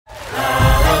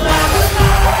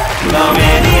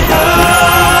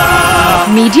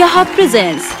Media Hub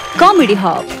presents Comedy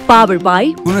Hub, powered by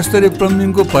गुणस्तरीय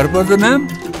प्लम्बिङको भरपर्दो नाम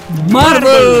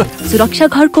मार्बल। सुरक्षा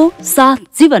घरको साथ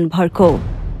जीवन भरको।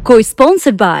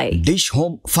 Co-sponsored by dish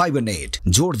home fibre net,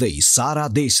 जोड्दै सारा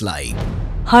देशलाई।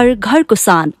 हर घरको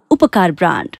सान उपकार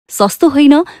ब्रान्ड, सस्तो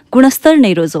होइन गुणस्तर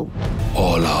नै रोजौ।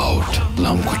 All out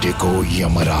लामखुट्टेको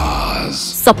Yamraj.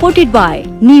 Supported by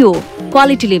Neo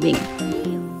Quality Living,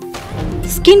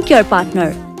 Skin Care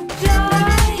Partner,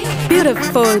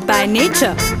 Beautiful by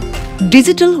nature,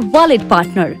 Digital Wallet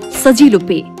Partner, सजिलो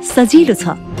पे सजिलो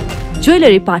छ।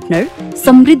 Jewelry Partner,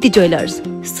 समृद्धि ज्वेलर्स,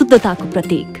 शुद्धताको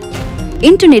प्रतीक।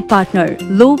 Internet Partner,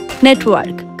 low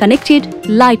network, connected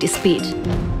light speed.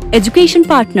 Education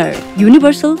Partner,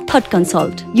 Universal Thought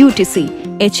Consult, UTC,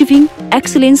 achieving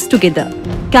excellence together.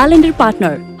 Calendar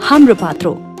Partner, हाम्रो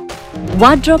पात्रो।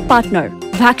 Wardrobe Partner,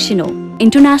 Vaccino,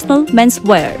 International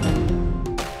Menswear.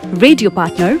 Radio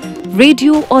Partner,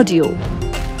 Radio Audio.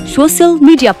 Social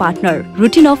Media Partner,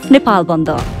 Routine of Nepal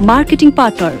Banda. Marketing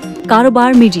Partner,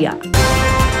 Karobar Media.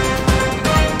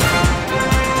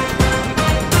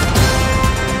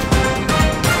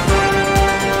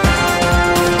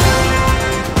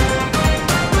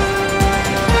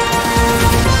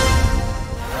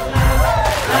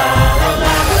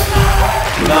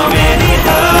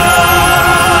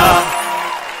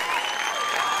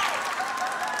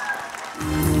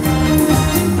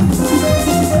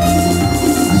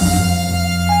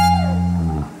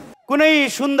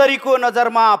 कुनै सुन्दरीको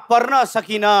नजरमा पर्न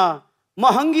सकिन,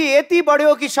 महँगी यति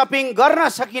बढ्यो कि shopping गर्न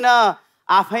सकिन,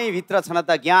 आफै भित्र छन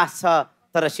त ग्यास छ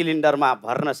तर सिलिन्डरमा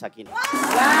भर्न सकिन।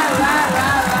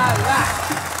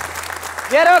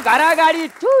 मेरो घर अगाडि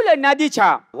ठुलो नदी छ।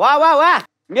 वाह वाह वाह।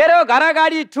 मेरो घर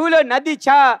अगाडि ठुलो नदी छ,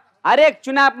 हरेक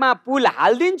चुनावमा पुल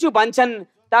हाल्दिन्छु भन्छन्,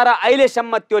 तर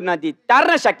अहिलेसम्म त्यो नदी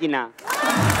तर्न सकिन।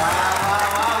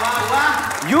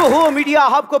 यो हो मिडिया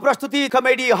हबको प्रस्तुति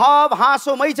कमेडी हब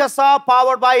हाँसो मैछ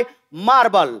पावर्ड बाई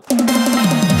मार्बल।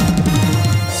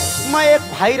 म एक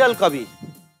भाइरल कवि,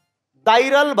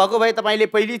 दाइरल भएको भए तपाईँले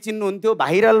पहिले चिन्नुहुन्थ्यो,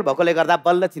 भाइरल भएकोले गर्दा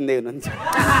बल्ल चिन्दै हुनुहुन्छ।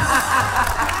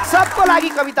 सबको लागि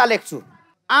कविता लेख्छु।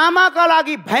 आमाका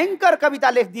लागि भयङ्कर कविता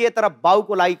लेखिदिए तर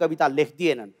बाउको लागि कविता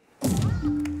लेखिदिएनन्,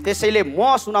 त्यसैले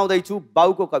म सुनाउँदैछु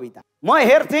बाउको कविता। म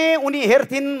हेर्थेँ उनी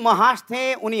हेर्थिन्, म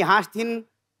हाँस्थेँ उनी हाँस्थिन्,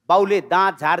 बाउले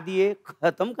दाँत झारिदिए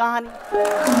खतम कहानी।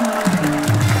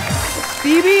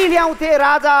 टिभी ल्याउँथे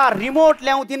राजा, रिमोट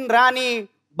ल्याउँथिन् रानी,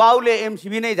 बाउले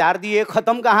एमसिबी नै झारिदिए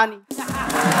खतम कहानी।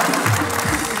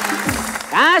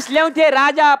 घाँस ल्याउँथे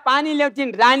राजा, पानी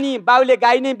ल्याउँथिन् रानी, बाउले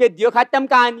गाई नै बेच्दियो खतम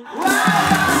कहानी।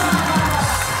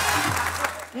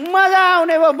 मजा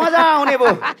आउने भयो, मजा आउने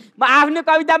भयो। म आफ्नो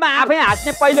कवितामा आफै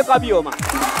हाँस्ने पहिलो कवि हो म।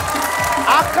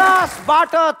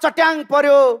 आकाशबाट चट्याङ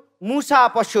पर्यो, मुसा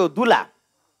पस्यो दुला।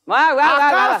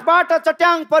 आकाशबाट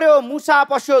चट्याङ पर्यो, मुसा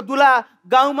पस्यो दुला,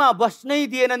 गाउँमा बस्नै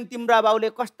दिएनन् तिम्रा बाउले,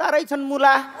 कस्ता रहेछन्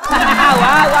मुला।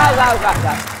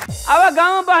 अब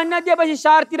गाउँमा बस्न दिएपछि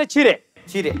सहरतिर छिरे।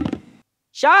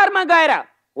 सहरमा गएर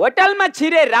होटलमा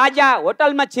छिरे राजा,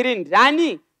 होटलमा छिरिन् रानी,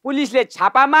 पुलिसले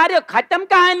छापा मार्यो खतम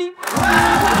कहानी।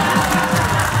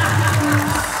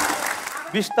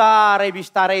 बिस्तारै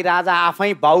बिस्तारै राजा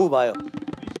आफै बाउ भयो।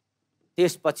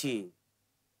 त्यसपछि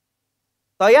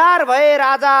तयार भए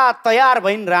राजा, तयार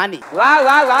भइन् रानी। वाह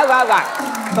वाह वाह वाह वाह।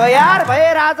 तयार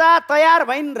भए राजा, तयार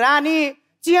भइन् रानी,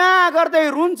 चिया गर्दै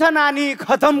रुन्छ नानी,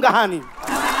 खतम कहानी।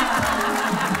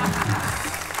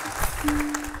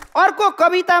 अर्को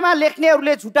कवितामा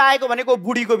लेख्नेहरूले छुटाएको भनेको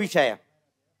बुढीको विषय।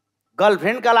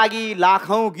 गर्लफ्रेन्डका लागि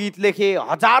लाखौं गीत लेखे,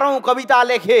 हजारौं कविता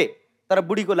लेखे, तर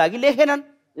बुढीको लागि लेखेनन्,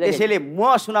 त्यसैले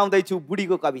म सुनाउँदैछु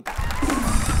बुढीको कविता।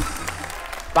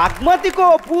 बागमतीको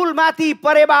पुल माथि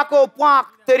परेबाको प्वाक,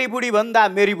 तेरी बुढी भन्दा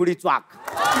मेरी बुढी च्वाक।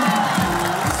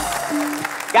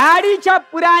 गाडी छ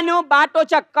पुरानो, बाटो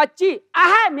छ कच्ची,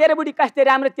 आहा मेरो बुढी कस्तै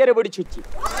राम्रो, तेरो बुढी छुच्ची।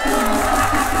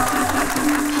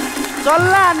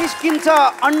 चल्ला निस्किन्छ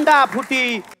अन्डा फुटी,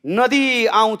 नदी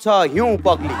आउँछ हिउँ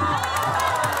पग्ली।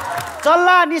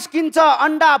 चल्ला निस्किन्छ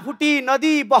अन्डा फुटी,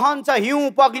 नदी बहन्छ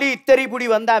हिउँ पग्ली, तेरी बुढी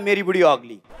भन्दा मेरी बुढी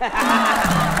अग्ली।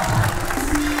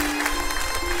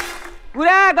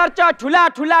 कुरा गर्छ ठुला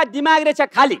ठुला, दिमाग रहेछ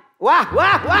खाली। वाह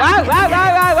वाह वाह वाह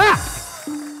वाह वाह वाह।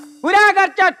 कुरा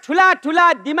गर्छ ठुला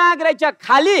ठुला, दिमाग रहेछ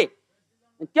खाली,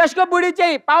 त्यसको बुढी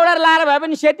चाहिँ पाउडर लाएर भए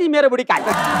पनि सेती, मेरो बुढी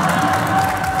काली।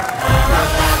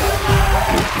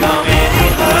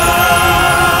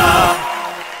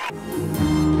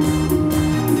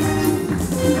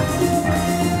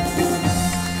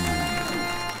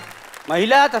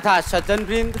 महिला तथा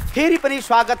सज्जनवृन्द, फेरि पनि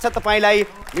स्वागत छ तपाईलाई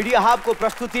मिडिया हबको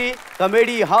प्रस्तुति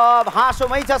कमेडी हब हाँसो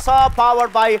मैछ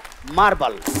पावर्ड बाई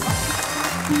मार्बल।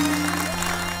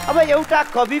 अब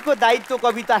एउटा कविको दायित्व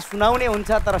कविता सुनाउने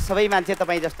हुन्छ, तर सबै मान्छे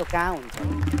तपाईँ जस्तो कहाँ हुन्छ?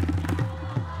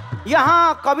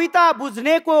 यहाँ कविता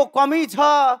बुझ्नेको कमी छ,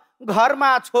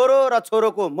 घरमा छोरो र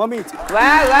छोरोको मम्मी छ।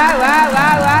 वाह वाह वाह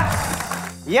वाह वाह।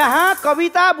 यहाँ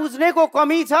कविता बुझ्नेको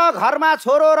कमी छ, घरमा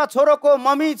छोरो र छोरोको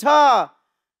मम्मी छ।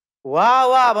 वाह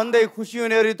वाह भन्दै खुसी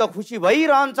हुनेहरू त खुसी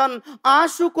भइरहन्छन्।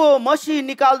 आँसुको मसी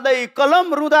निकाल्दै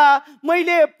कलम रुँदा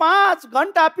मैले 5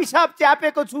 घण्टा पिसाब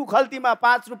च्यापेको छु, खल्तीमा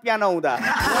 5 रुपियाँ नहुँदा।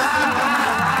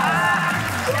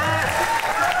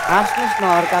 हाँस्नुहोस् न,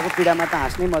 अर्काको पीडामा त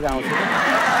हाँस्नै मजा आउँछ।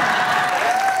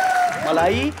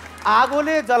 मलाई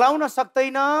आगोले जलाउन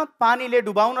सक्दैन, पानीले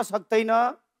डुबाउन सक्दैन।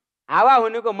 हावा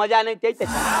हुनुको मजा नै त्यही त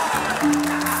छ।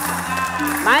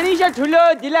 मानिस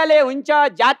ठुलो दिलले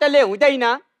हुन्छ, जातले हुँदैन।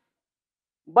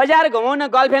 बजार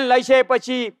घुमाउन गर्लफ्रेन्ड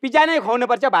लैसकेपछि पिज्जा नै खुवाउनु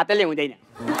पर्छ, भातले हुँदैन।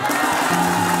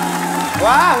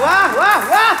 वाह वाह वाह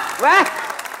वाह वाह,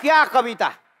 क्या कविता!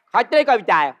 खत्रै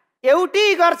कविता आयो।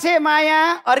 एउटी गर्छे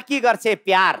माया, अर्की गर्छे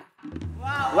प्यार।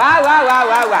 वाह वाह वाह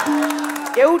वाह वाह।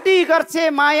 एउटी गर्छे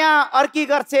माया, अर्की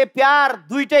गर्छे प्यार।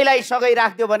 दुईटैलाई सँगै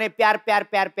राख्दियो भने प्यार प्यार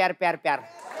प्यार प्यार प्यार प्यार।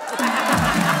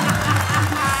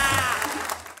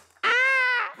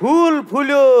 फूल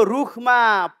फुल्यो रुखमा,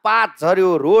 पात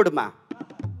झर्यो रोडमा।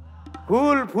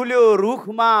 फूल फुल्यो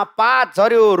रुखमा, पात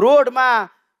झर्यो रोडमा।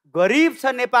 गरिब छ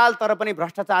नेपाल, तर पनि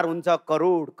भ्रष्टाचार हुन्छ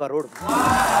करोड करोड।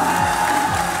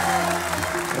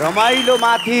 रमाइलो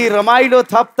माथि रमाइलो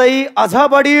थप्दै, अझ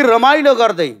बढी रमाइलो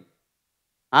गर्दै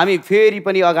हामी फेरि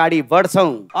पनि अगाडि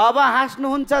बढ्छौँ। अब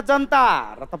हाँस्नुहुन्छ जनता,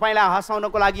 र तपाईँलाई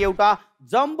हँसाउनको लागि एउटा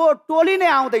जम्बो टोली नै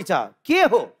आउँदैछ। के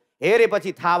हो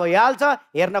हेरेपछि थाहा भइहाल्छ।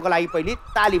 हेर्नको लागि पहिले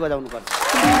ताली बजाउनु पर्छ।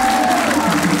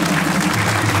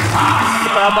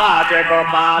 बाजेको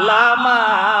पालामा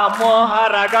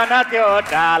मोहर गन्थ्यो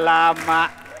डालामा,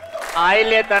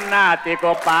 अहिले त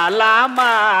नातिको पालामा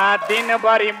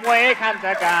दिनभरि मोही खान्छ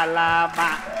गालामा।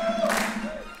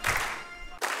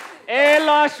 ए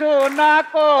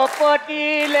लसुनको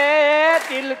पोटीले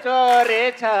तिल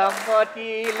चोरेछ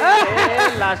मोटीले,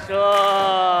 लसो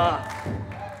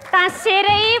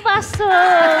तासेरै बस्छु।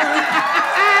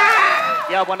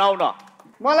 क्या बनाउ न?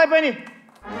 मलाई पनि।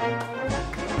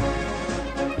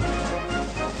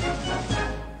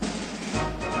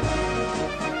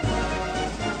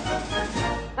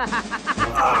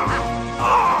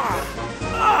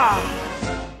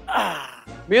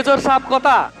 मेजर साहब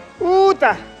कता?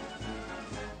 उता।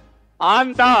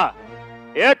 अन्त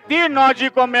यति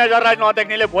नजिकको मेजरलाई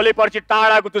नदेख्नेले भोलि पर्सि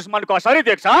टाढाको दुश्मन कसरी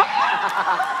देख्छ?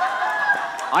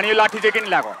 अनि यो लाठी चाहिँ किन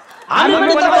ल्याएको?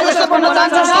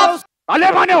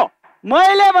 कसले भन्यो?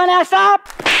 मैले भने साहब।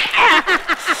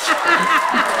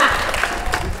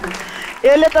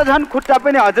 यसले त झन् खुट्टा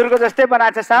पनि हजुरको जस्तै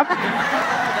बनाएको छ साहब।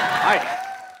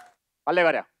 कसले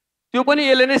गर्यो? त्यो पनि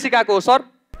यसले नै सिकाएको हो सर।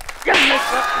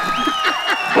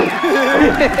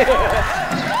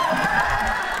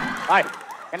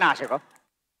 किन हाँसेको?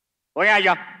 हो यहाँ आइज।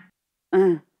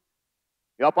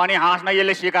 यो पनि हाँस्न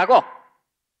यसले सिकाएको।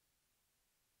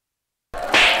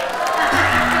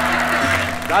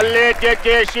 जसले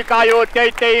जे सिकायो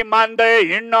त्यही त्यही मान्दै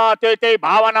हिँड्न, त्यही त्यही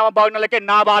भावनामा बग्नले के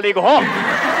नाबालिग हो?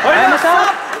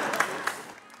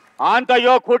 अन्त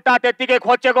यो खुट्टा त्यत्तिकै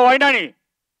खोचेको होइन नि,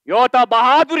 यो त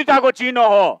बहादुरिताको चिनो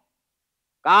हो।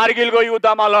 कारगिलको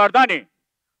युद्धमा लड्दा नि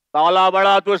तलबाट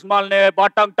दुश्मनले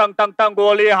बटङ टङ टङ टङ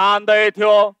गोली हान्दै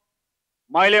थियो,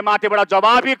 मैले माथिबाट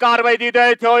जवाबी कारबाही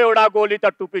दिँदै थियो। एउटा गोली त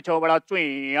टुप्पी छेउबाट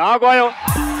चुइया गयो।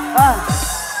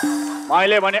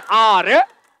 मैले भने अरे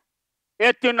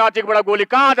यति नजिकबाट गोली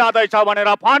कहाँ जाँदैछ भनेर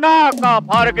फनक्क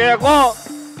फर्केको,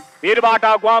 भिरबाट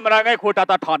ग्वामराङै खुट्टा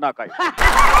त ठनकै।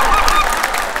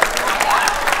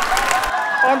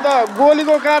 अन्त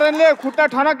गोलीको कारणले खुट्टा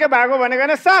ठनक्कै भएको भनेको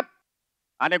नि साप?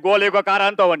 अनि गोलीको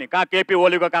कारण त हो नि, कहाँ केपी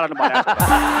ओलीको कारण भने?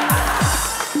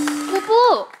 फुपू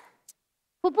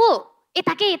फुपू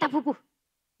यता के यता फुपू।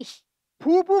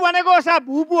 फुपू भनेको साप,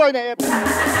 भुपू होइन।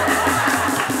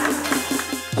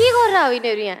 के गरेर हो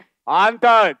यिनीहरू यहाँ? अन्त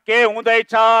के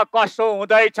हुँदैछ कसो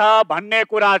हुँदैछ भन्ने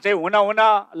कुरा चाहिँ हुन हुन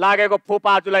लागेको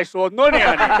फुपाजुलाई सोध्नु नि।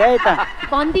 त्यही त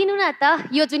भनिदिनु न त,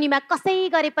 यो जुनीमा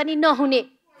कसै गरे पनि नहुने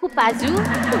फुपाजु।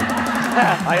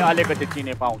 अलिकति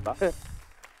चिने पाउँ त।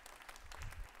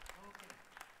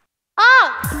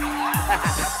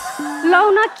 लौ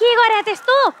न के गरे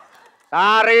त्यस्तो?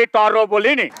 साह्रै टर्रो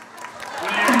बोली नि।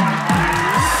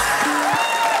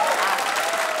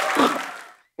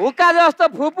 हुक्का जस्तो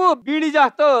फुपू, बिडी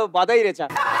जस्तो भदै रहेछ।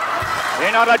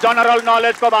 यिनीहरूलाई जनरल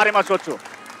नलेजको बारेमा सोध्छु।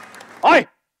 ओइ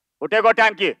फुटेको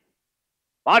ट्याङ्की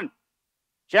भन्,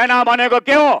 सेना भनेको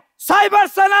के हो? साइबर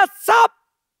सेना सब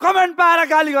कमेन्ट पाएर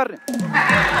गाली गर्ने।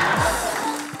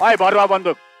 ओइ भरुवा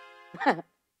बन्दुक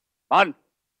भन्,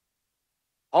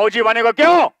 फौजी भनेको के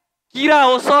हो? किरा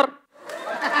हो सर।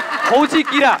 फौजी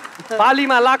किरा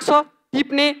बालीमा लाग्छ,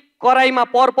 टिप्ने, कराईमा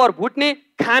पर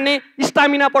भुट्ने, खाने,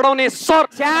 स्टामिना बढाउने सर।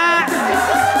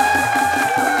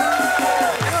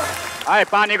 आए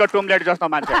पानीको टुम्लेट जस्तो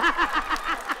मान्छे।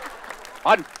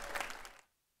 अन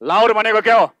लाहुर भनेको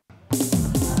के हो?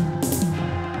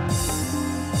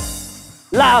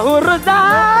 लाहुर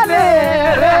जाने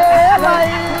रे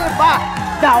लैबा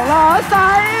जाउला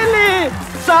साइली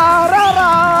सररा।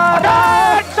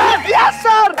 यस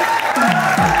सर।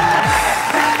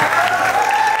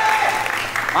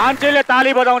 मान्छेले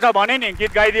ताली बजाउँछ भने नि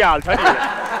गीत गाइदिइहाल्छ नि।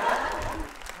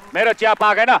 मेरो चिया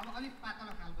पाकेन?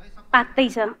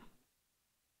 पाक्दैछ।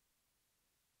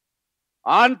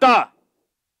 अन्त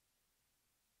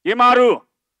तिमीहरू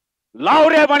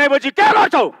लाउरे भनेपछि के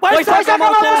गर्छौ? पैसा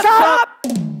कमाउँछु सर।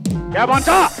 के भन्छ?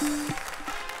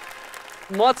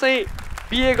 म चाहिँ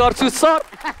बिहे गर्छु सर।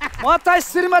 म चाहिँ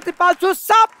श्रीमती पाल्छु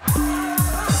सर।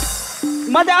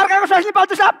 म चाहिँ अर्काको स्वास्नी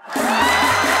पाल्छु सर।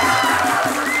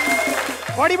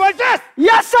 बढी बोल्छस्?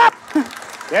 यस सर।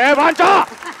 के भन्छ?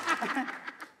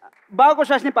 बाउको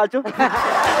स्वास्नी पाल्छु।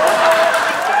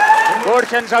 Good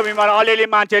sense of humour. अलिअलि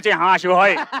मान्छे चाहिँ हाँस्यो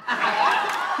है।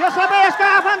 यो सबै यसको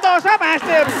आफन्त हो सब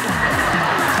हाँस्नेहरू।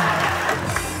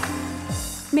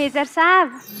 मेजर साहब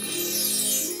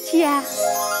चिया।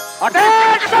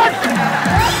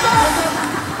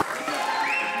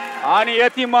 अनि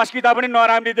यति मस्किँदा पनि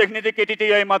नराम्री देख्ने चाहिँ केटी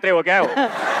चाहिँ यही मात्रै हो क्या हो?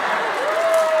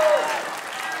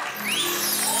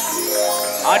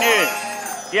 अनि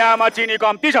चियामा चिनी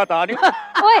कम्ती छ त? अनि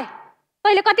ओए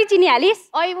तैँले कति चिनी हालिस्?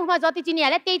 ओइ मुखमा जति चिनी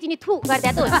हाले त्यही चिनी थु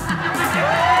गर्दा त हो।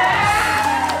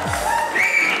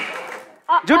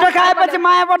 झुटो खाएपछि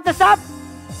माया बढ्छ साहब।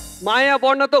 माया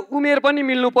बढ्न त उमेर पनि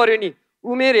मिल्नु पर्यो नि।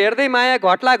 उमेर हेर्दै माया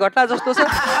घट्ला जस्तो छ।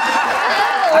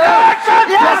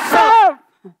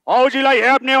 फौजीलाई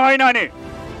हेप्ने होइन नि।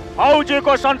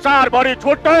 फौजीको संसारभरि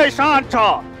छुट्टै शान छ।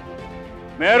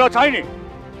 मेरो छैन।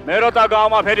 मेरो त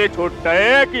गाउँमा फेरि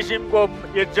छुट्टै किसिमको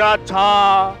इज्जत छ।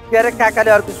 के अरे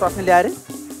काकाले अर्को स्वास्नी ल्याए अरे?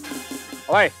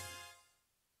 ओए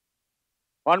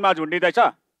फोनमा झुन्डिँदैछ?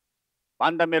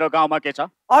 भन्दा मेरो गाउँमा के छ?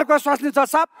 अर्को स्वास्नी छ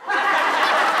साहब।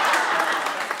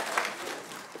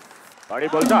 बढी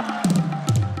बोल्छ।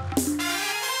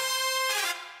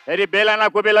 फेरि बेलाना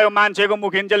कुबेला यो मान्छेको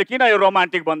मुखिन्जेल किन यो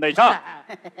रोमान्टिक बन्दैछ?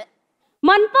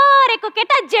 मन परेको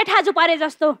केटा जेठाजु परे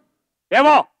जस्तो। के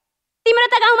भो? तिम्रो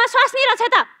त गाउँमा स्वास्नी रहेछ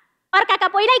त। अर्काका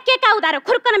पहिल्यै के का उधारो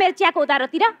खुर्कन मेरो चियाको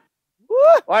उधारोतिर।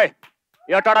 ओए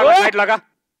यो टडाको साइड लगा।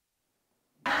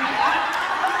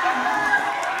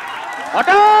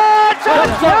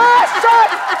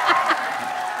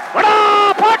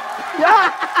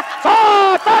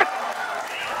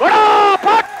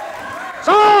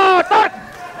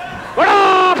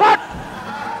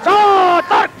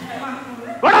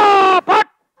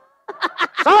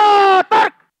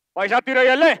 पैसा तिर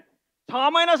यसले 6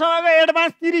 महिनासम्मको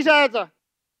एडभान्स तिरिसकेको छ।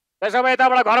 त्यसो भए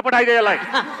यताबाट घर पठाइदिए यसलाई।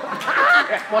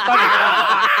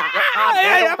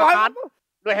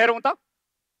 हेरौँ त।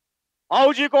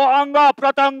 फौजीको अङ्ग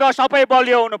प्रत्यङ्ग सबै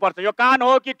बलियो हुनुपर्छ। यो कान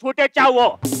हो कि ठुटे च्याउ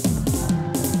हो?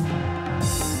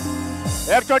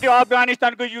 एकचोटि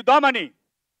अफगानिस्तानको युद्धमा नि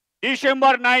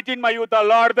डिसेम्बर 19 मा युद्ध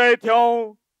लड्दै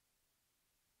थियौँ।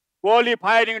 गोली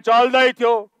फायरिङ चल्दै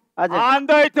थियो,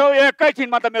 हान्दै थियो।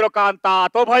 एकैछिनमा त मेरो कान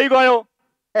तातो भइगयो।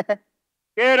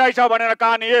 के रहेछ भनेर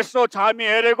कान यसो छामी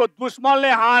हेरेको,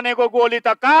 दुश्मनले हानेको गोली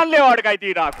त कानले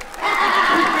अड्काइदिइरहेको।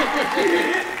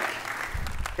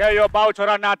 के यो बाउ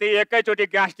छोरा नाति एकैचोटि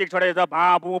ग्यास्ट्रिक छोडेर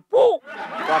भाँबु पु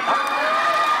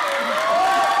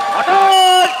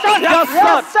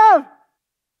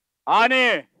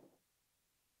अनि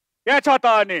के छ त?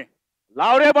 अनि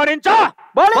लाउरे बनिन्छ?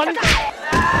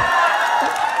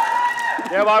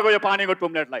 के भएको यो पानीको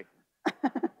टुम्लेटलाई?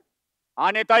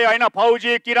 अनि तै होइन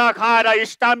फौजी किरा खाएर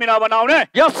स्टामिना बनाउने?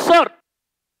 यस सर।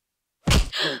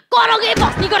 करगे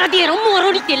बस्नी गरेर दिएर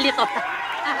मरो नि त्यसले त।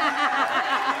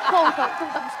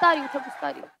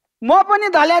 म पनि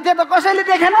धल्या थिएँ त कसैले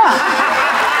देखेन?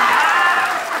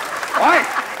 ओए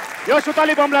यो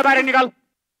सुतली बमलाई बाहिर निकाल।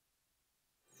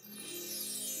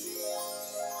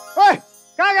 ओए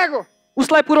कहाँ गएको?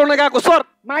 उसलाई पुर्याउन गएको सर।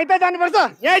 माइत जानुपर्छ।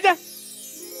 यही छ।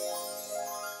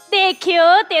 देख्यो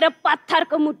तेरो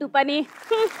पत्थरको मुटु पनि।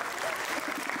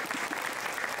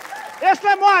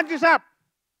 यसलाई म हान्छु साहब।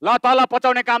 ल तल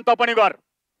पचाउने काम त पनि गर।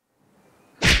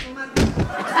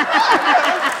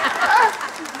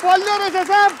 बलियो रहेछ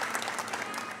साहब।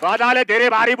 गधाले धेरै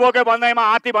भारी बोक्यो भन्दैमा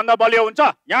हात्ती भन्दा बलियो हुन्छ?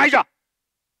 यहाँ आइज।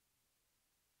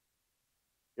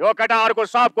 यो केटाहरूको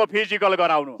सबको फिजिकल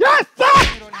गराउनु।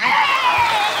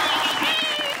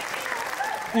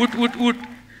 उठ उठ उठ।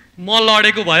 म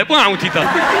लडेको भए पो आउँथी त।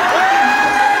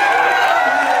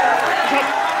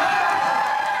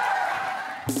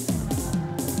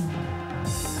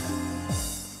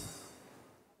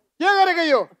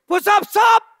 पुसअप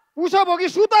सब पुसअप हो कि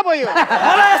सुता भयो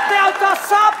मलाई यस्तै आउँछ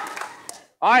सब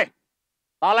है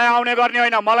तँलाई आउने गर्ने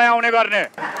होइन मलाई आउने गर्ने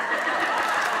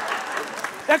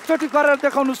एकचोटि गरेर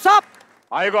देखाउनु सब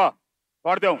आइगो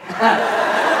गर्देऊ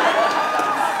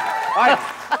है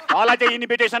तँलाई चाहिँ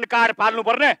इन्भिटेसन कार्ड फाल्नु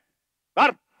पर्ने कर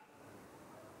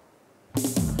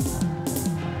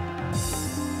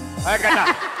केटा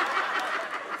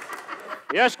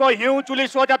यसको हिउँ चुली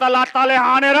सोचा त लात्ताले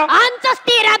हानेर आन्छस्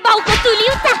तेरा बाउको चुली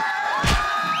उता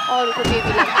अरूको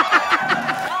बेबीलाई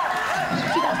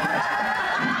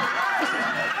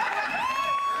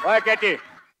ओए केटी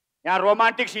यहाँ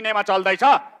रोमान्टिक सिनेमा चल्दैछ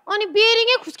अनि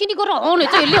बेरिङै खुस्किनी गरेर आउने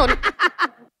चाहिँ यसले हो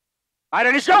बाहिर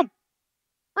निस्कौँ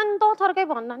अनि त थर्कै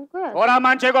भन्दा नि कोही छोरा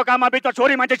मान्छेको काममा भित्र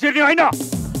छोरी मान्छे छिर्ने होइन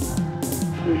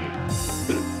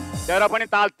तेरो पनि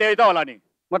ताल त्यही त होला नि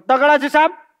म तगडा छु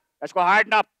साहब यसको हाइट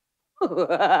नाप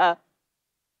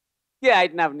के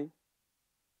हाइट नाप्ने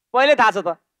पहिले थाहा छ त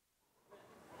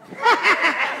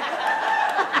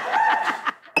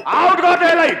आउट गर्दै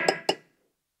यसलाई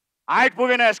हाइट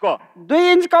पुगेन यसको 2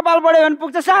 इन्च कपाल बढ्यो भने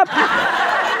पुग्छ साहब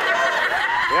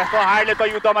यस्तो हाइटले त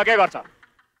युद्धमा के गर्छ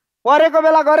परेको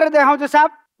बेला गरेर देखाउँछु साहब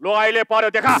लो अहिले पर्यो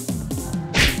देखा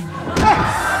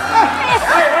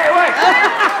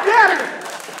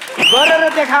गरेर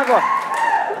देखाएको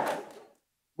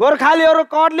गोर्खालीहरू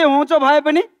कटले होचो भए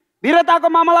पनि वीरताको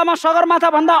मामलामा सगरमाथा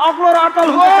भन्दा अग्लो र अटल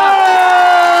हुन्छ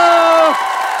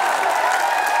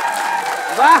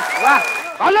वाह वाह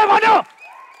कसले भन्यो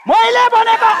मैले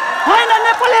भनेको होइन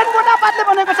नेपोलियन बोनापार्टले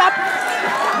भनेको साहब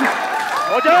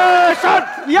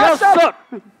यस सर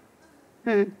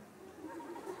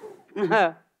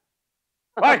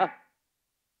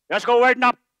यसको वेट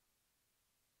नाप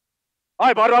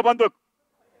ओइ भरुवा बन्दुक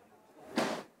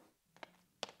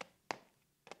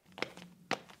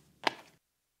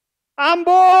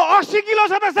आम्बो 80 किलो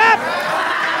छ त साहब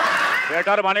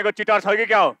बेटर भनेको चिटर छ कि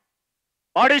क्या हो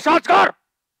बडी सर्च कर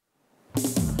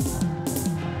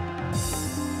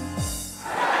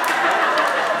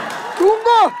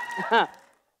टुङ्गो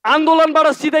आन्दोलनबाट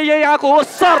सिधै यही आएको हो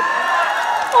सर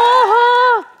ओहो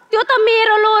त्यो त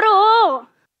मेरो लोरो हो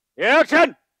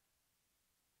एक्सन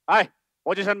आइ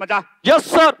पोजिसनमा जा यस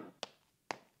सर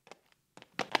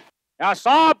यहाँ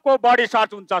सबको बडी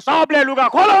सर्च हुन्छ सबले लुगा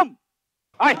खोलौँ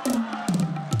आइ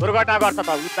दुर्घटना गर्छ त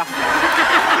उता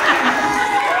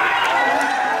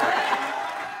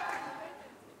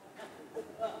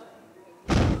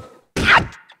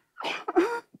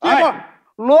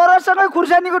लोरोसँगै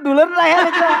खुर्सानीको ढुलो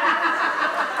राखेको छ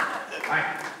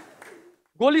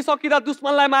गोली सकिँदा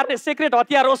दुश्मनलाई मार्ने सेक्रेट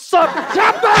हतियार हो सर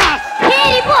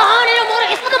फेरि पो हानेर मोर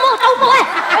यसको त म उठाउँ भयो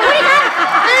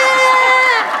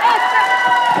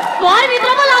घरभित्र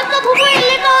पो लाग्छ फुपू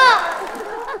यसले त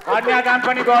कन्यादान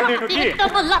पनि गरिदिनु कि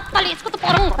एकदम लत्ताले यसको त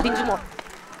परौँ दिन्छु म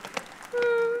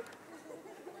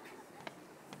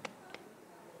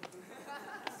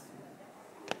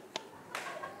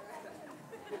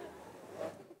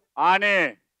अनि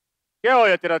के हो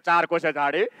यो तेरो 4 कोसे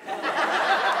झाडी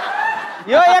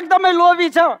यो एकदमै लोभी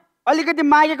छ अलिकति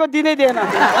मागेको दिँदै दिएन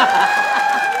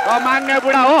माग्ने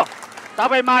बुढा हो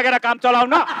तपाईँ मागेर काम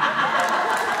चलाउन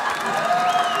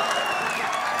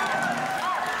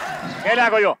के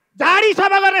ल्याएको यो झाडी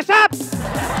सफा गर्ने साहब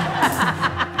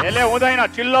यसले हुँदैन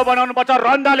चिल्लो बनाउनु पर्छ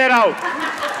रन्दा लिएर आऊ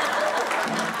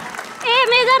ए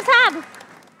मेजर साहब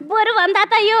बरु भन्दा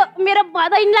त यो मेरो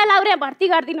बदैनलाई लाउरे भर्ती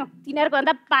गरिदिनु तिनीहरूको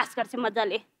भन्दा पास गर्छ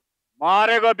मजाले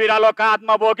मरेको बिरालो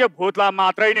काँधमा बोक्यो भूतला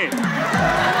मात्रै नि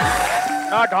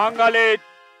न ढङ्गले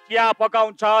चिया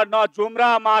पकाउँछ न जुम्रा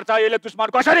मार्छ यसले दुश्मन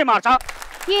कसरी मार्छ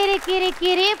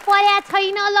के रे पर्या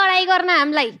छैन लडाई गर्न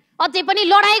हामीलाई अझै पनि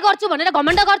लडाई गर्छु भनेर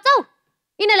घमण्ड गर्छौ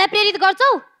यिनीहरूलाई प्रेरित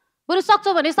गर्छौ बरु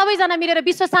सक्छौ भने सबैजना मिलेर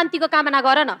विश्व शान्तिको कामना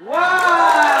गर न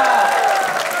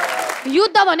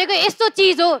युद्ध भनेको यस्तो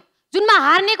चिज हो जुनमा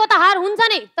हार्नेको त हार हुन्छ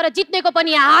नै तर जित्नेको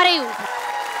पनि हारै हुन्छ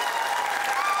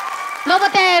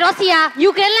नभए रसिया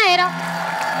युक्रेनलाई हेर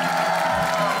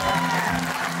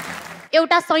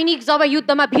एउटा सैनिक जब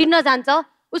युद्धमा भिड्न जान्छ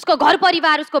उसको घर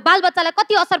परिवार उसको बालबच्चालाई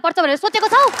कति असर पर्छ भनेर सोचेको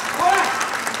छौ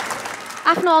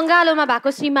आफ्नो अङ्गालोमा भएको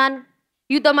श्रीमान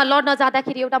युद्धमा लड्न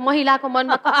जाँदाखेरि एउटा महिलाको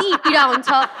मनमा कति पीडा हुन्छ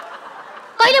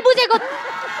कहिले बुझेको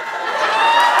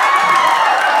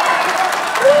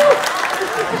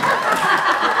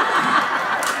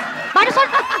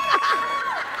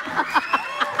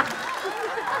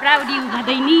प्राउडी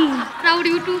उघादैनी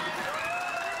प्राउडी उठु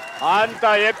अन्त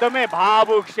एकदमै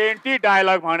भावुक सेन्टी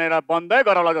डायलग भनेर बन्दै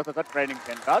गराउला जस्तो छ ट्रेनिङ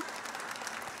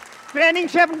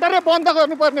सेन्टर बन्द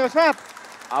गर्नुपर्ने हो साहब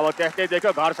अब त्यस्तै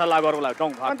देख्यो घर सल्लाह गरौँला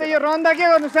जाउँ अन्त यो रन्दा के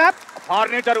गर्नु साहब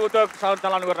फर्निचर उद्योग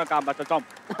सञ्चालन गर्न काम भएको जाउँ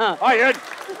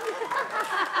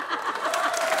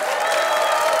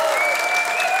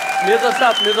मेजर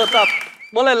साहब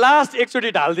मलाई लास्ट एकचोटि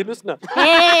ढाल्दिनुस् न।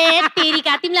 ए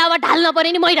तेरीका तिमीलाई अब ढाल्न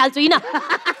पर्यो नि मै ढाल्छु हिँड।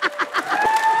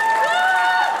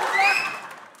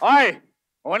 ओइ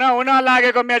हुन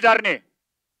लागेको मेजर नि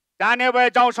जाने भए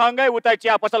जाउँ सँगै उतै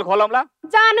चिया पसल खोलौँला।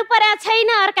 जानु पर्या छैन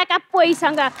अर्काका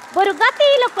पोइसँग, बरु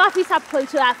गतिलो कफी सप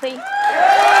खोल्छु आफै।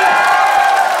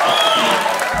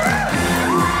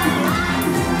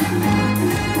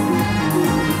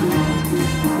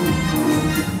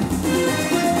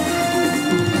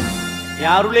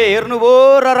 यहाँहरूले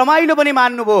हेर्नुभयो र रमाइलो पनि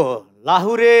मान्नुभयो।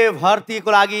 लाहुरे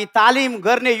भर्तीको लागि तालिम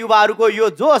गर्ने युवाहरूको यो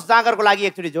जोस जाँगरको लागि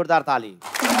एकचोटि जोरदार ताली।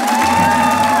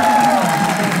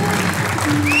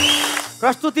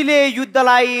 प्रस्तुतिले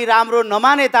युद्धलाई राम्रो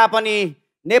नमाने तापनि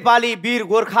नेपाली वीर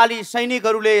गोर्खाली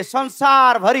सैनिकहरूले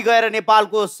संसारभरि गएर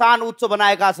नेपालको शान उच्च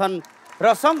बनाएका छन्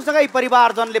र सँगसँगै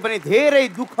परिवारजनले पनि धेरै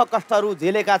दुःख कष्टहरू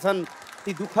झेलेका छन्।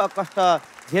 ती दुःख कष्ट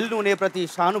झेल्नु हुनेप्रति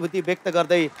सहानुभूति व्यक्त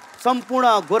गर्दै सम्पूर्ण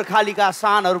गोर्खालीका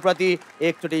शानहरूप्रति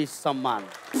एकचोटि सम्मान।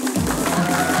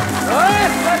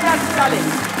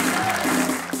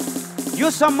 यो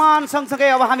सम्मान सँगसँगै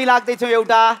अब हामी लाग्दैछौँ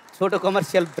एउटा छोटो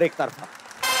कमर्सियल ब्रेकतर्फ।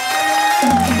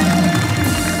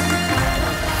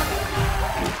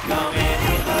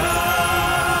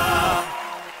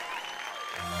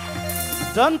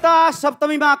 जनता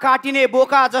सप्तमीमा काटिने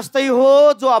बोका जस्तै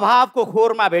हो जो अभावको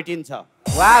खोरमा भेटिन्छ।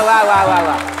 वाह वाह वाह वाह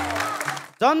वाह।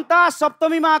 जनता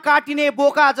सप्तमीमा काटिने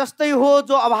बोका जस्तै हो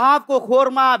जो अभावको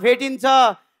खोरमा भेटिन्छ।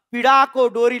 पीडाको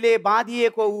डोरीले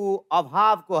बाँधिएको ऊ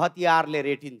अभावको हतियारले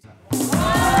रेटिन्छ।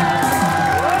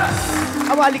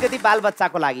 अब अलिकति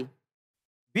बालबच्चाको लागि।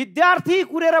 विद्यार्थी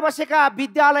कुरेर बसेका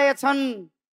विद्यालय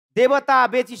छन्, देवता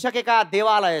बेचिसकेका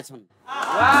देवालय छन्।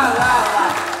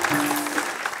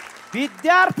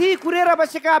 विद्यार्थी कुरेर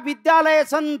बसेका विद्यालय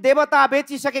छन्, देवता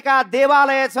बेचिसकेका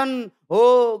देवालय छन्। हो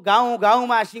गाउँ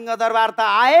गाउँमा सिंहदरबार त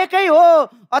आएकै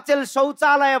हो, अचेल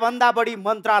शौचालय भन्दा बढी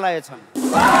मन्त्रालय छन्।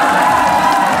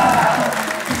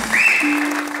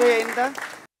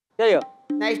 त्यही हो।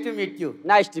 Nice to meet you.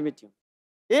 Nice to meet you.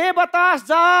 ए बतास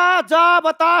जा जा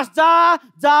बतास जा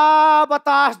जा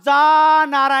बतास जा,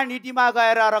 नारायण हिटीमा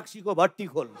गएर रक्सीको भट्टी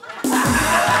खोल।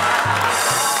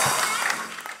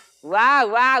 वाह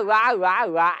वाह वाह वाह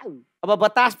वाह। अब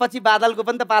बतास पछि बादलको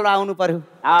पनि त पालो आउनु पर्यो।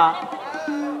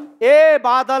 ए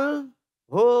बादल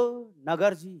हो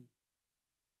नगरजी,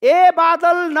 ए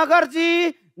बादल नगरजी,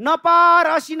 नपार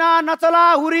असिना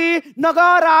नचला हुरी,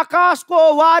 नगर आकाशको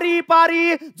वारी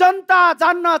पारी, जनता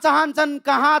जान्न चाहन्छन्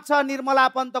कहाँ छ निर्मला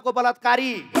पन्तको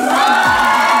बलात्कारी।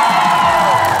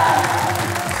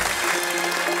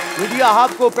 मीडिया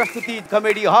हबको प्रस्तुति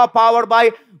comedy hub powered by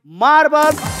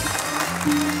marble.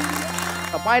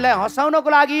 तपाईलाई हँसाउनको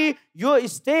लागि यो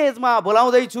स्टेजमा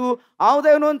बोलाउँदैछु,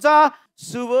 आउँदै हुनुहुन्छ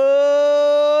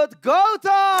सुबोध गौतम।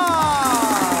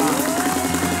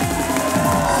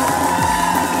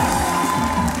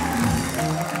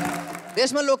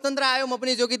 देशमा लोकतन्त्र आयो, म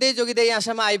पनि जोगिँदै जोगिँदै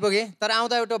यहाँसम्म आइपुगेँ। तर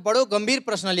आउँदा एउटा बडो गम्भीर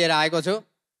प्रश्न लिएर आएको छु।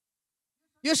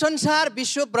 यो संसार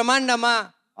विश्व ब्रह्माण्डमा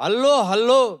हल्लो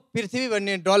हल्लो पृथ्वी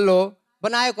भन्ने डल्लो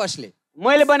बनायो कसले?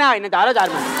 मैले बनायो होइन,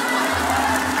 धाराधारमा।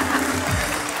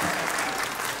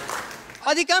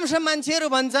 अधिकांश मान्छेहरू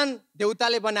भन्छन्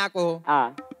देउताले बनाएको हो।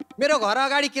 मेरो घर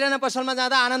अगाडि किराना पसलमा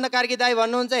जाँदा आनन्द कार्की दाई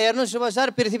भन्नुहुन्छ, हेर्नु शुभ सर,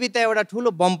 पृथ्वी त एउटा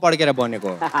ठुलो बम पड्केर बनेको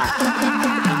हो।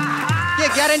 के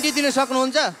ग्यारेन्टी दिन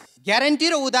सक्नुहुन्छ? ग्यारेन्टी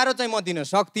र उधारो चाहिँ म दिन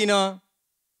सक्दिनँ।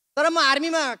 तर म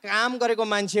आर्मीमा काम गरेको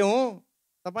मान्छे हुँ।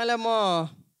 तपाईँलाई म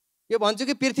यो भन्छु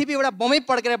कि पृथ्वी एउटा बमै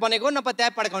पड्केर बनेको, न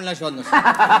त्यहाँ पड्काउनेलाई सोध्नुहोस्।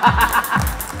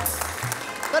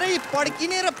 तर यी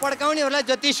पड्किने र पड्काउनेहरूलाई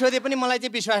जति सोधे पनि मलाई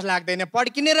चाहिँ विश्वास लाग्दैन।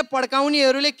 पड्किने र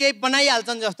पड्काउनेहरूले केही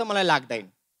बनाइहाल्छन् जस्तो मलाई लाग्दैन।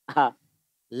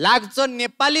 लाग्छ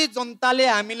नेपाली जनताले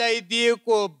हामीलाई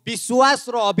दिएको विश्वास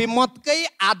र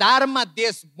अभिमतकै आधारमा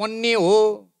देश बन्ने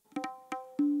हो।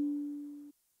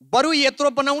 बरु यत्रो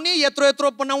बनाउने, यत्रो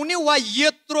यत्रो बनाउने वा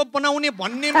यत्रो बनाउने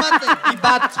भन्नेमा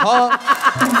विवाद छ।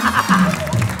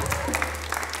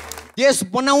 देश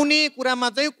बनाउने कुरामा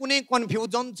चाहिँ कुनै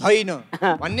कन्फ्युजन छैन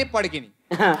भन्ने पड्किने।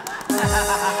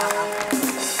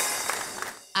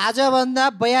 आजभन्दा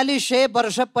 4200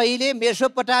 वर्ष पहिले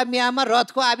मेसोपोटामियामा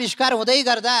रथको आविष्कार हुँदै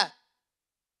गर्दा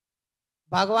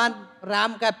भगवान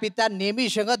रामका पिता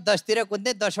नेमीसँग 10तिर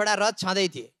कुद्ने 10वटा रथ छँदै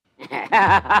थिए।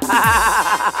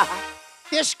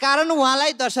 त्यसकारण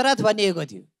उहाँलाई दशरथ भनिएको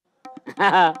थियो।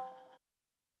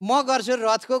 म गर्छु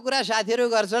रथको कुरा, साथीहरू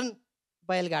गर्छन्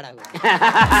बैलगाडाको।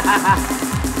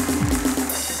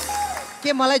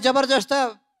 के मलाई जबरजस्त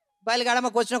बैलगाडामा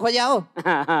कोच्न खोज्या हो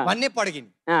भन्ने पड्किने।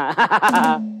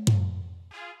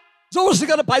 जोस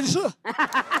गर्न पाइन्छ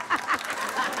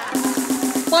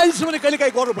पाइन्छ भने कहिले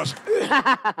काहीँ गर्नुपर्छ।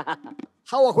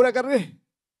 हावा कुरा गर्ने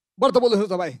व्रत बोल्दैछु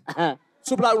तपाईँ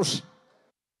चुप लाग्नुहोस्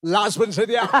लाज पनि छ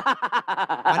त्यहाँ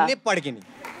भन्ने पड्किने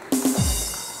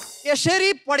यसरी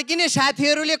पड्किने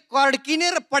साथीहरूले कड्किने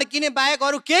र पड्किने बाहेक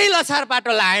अरू केही लछार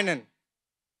बाटो लाएनन्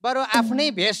बरु आफ्नै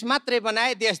भेष मात्रै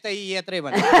बनाए देश त यत्रै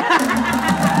बनाए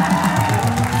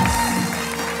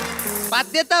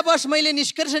बाध्यतावश मैले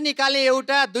निष्कर्ष निकाले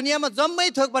एउटा दुनियाँमा जम्मै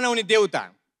थोक बनाउने देउता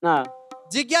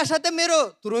जिज्ञासा त मेरो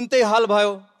तुरुन्तै हल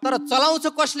भयो तर चलाउँछ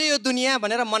कसले यो दुनियाँ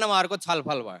भनेर मनमा अर्को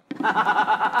छलफल भयो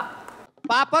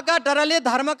पापका डरले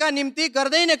धर्मका निम्ति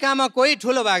गर्दैन काम कोही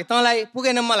ठुलो भाग तँलाई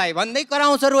पुगेन मलाई भन्दै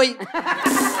कराउँछ रोइ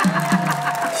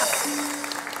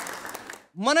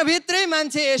मनभित्रै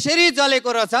मान्छे यसरी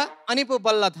जलेको रहेछ अनि पो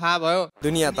बल्ल थाहा भयो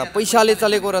दुनियाँ त पैसाले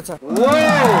चलेको रहेछ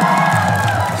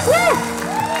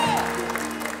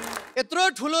यत्रो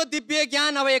ठुलो दिव्य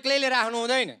ज्ञान अब एक्लैले राख्नु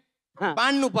हुँदैन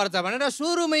बाँड्नु पर्छ भनेर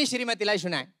सुरुमै श्रीमतीलाई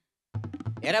सुनाए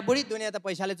हेर बुढी दुनियाँ त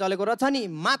पैसाले चलेको रहेछ नि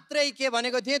मात्रै के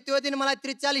भनेको थिएँ त्यो दिन मलाई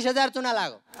 43,000 चुना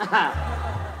लाग्यो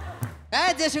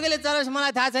जेसुकैले चलोस्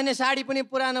मलाई थाहा छैन साडी पनि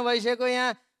पुरानो भइसक्यो यहाँ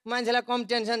मान्छेलाई कम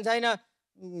टेन्सन छैन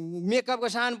मेकअपको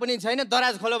सामान पनि छैन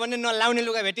दराज खोलो भने नलाउने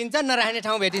लुगा भेटिन्छ नराख्ने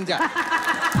ठाउँ भेटिन्छ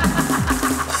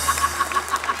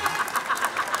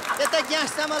यता ग्यास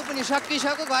चामल पनि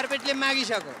सकिसक्यो घरपेटले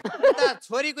मागिसक्यो यता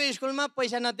छोरीको स्कुलमा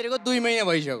पैसा नतिरेको 2 महिना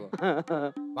भइसक्यो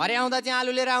घरे आउँदा चाहिँ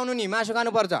आलु लिएर आउनु नि मासु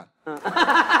खानुपर्छ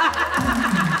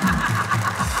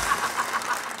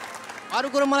अरू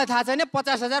कुरो मलाई थाहा छैन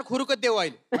 50,000 खुरुको देऊ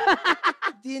अहिले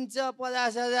दिन्छ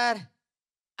 50,000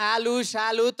 आलु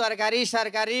सालु तरकारी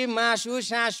सरकारी मासु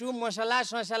सासु मसला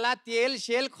ससला तेल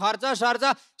सेल खर्च सर्च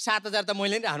 7,000 त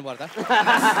मैले नि राख्नु पर्छ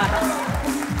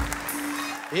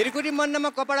हिरकुटी मन्नमा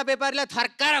कपडा व्यापारीलाई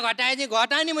थर्काएर घटाए चाहिँ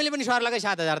घटाए नि मैले पनि सर लगाएँ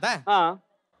 7,000 त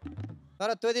तर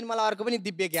त्यो दिन मलाई अर्को पनि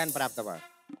दिव्य ज्ञान प्राप्त भयो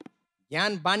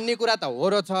ज्ञान बाँड्ने कुरा त हो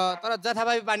र छ तर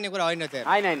जथाभावी बाँड्ने कुरा होइन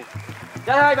होइन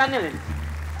जथाभावी बाँड्ने होइन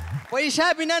पैसा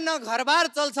बिना न घरबार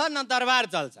चल्छ न दरबार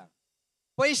चल्छ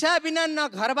पैसा बिना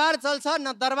न घरबार चल्छ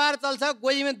न दरबार चल्छ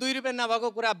गोजीमा 2 रुपियाँ नभएको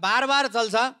कुरा बार बार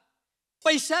चल्छ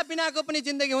पैसा बिनाको पनि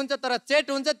जिन्दगी हुन्छ तर चेट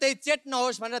हुन्छ त्यही चेट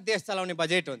नहोस् भनेर देश चलाउने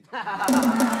बजेट हुन्छ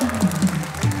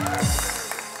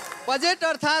बजेट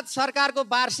अर्थात् सरकारको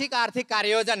वार्षिक आर्थिक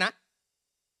कार्ययोजना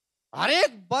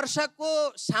हरेक वर्षको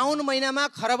साउन महिनामा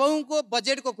खरबौँको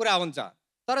बजेटको कुरा हुन्छ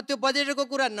तर त्यो बजेटको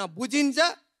कुरा न बुझिन्छ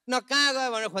न कहाँ गयो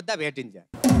भनेर खोज्दा भेटिन्छ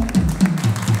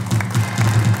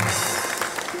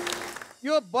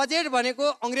यो बजेट भनेको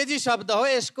अंग्रेजी शब्द हो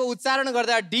यसको उच्चारण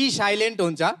गर्दा डी साइलेन्ट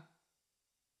हुन्छ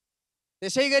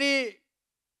त्यसैगरी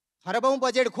खरबौँ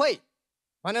बजेट खोइ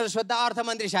भनेर सोध्दा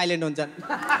अर्थमन्त्री साइलेन्ट हुन्छन्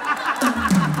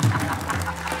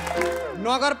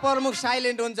नगर प्रमुख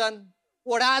साइलेन्ट हुन्छन्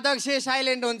वडा अध्यक्ष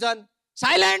साइलेन्ट हुन्छन्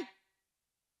silent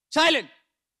silent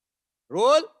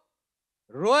role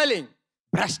rolling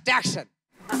भ्रष्टाक्सन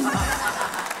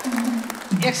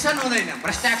action हुँदैन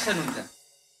भ्रष्टाक्सन हुन्छ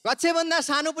गच्छेभन्दा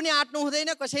सानो पनि आट्नु हुँदैन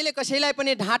कसैले कसैलाई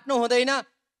पनि ढाँट्नु हुँदैन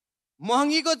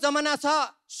महँगीको जमाना छ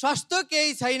सस्तो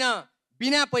केही छैन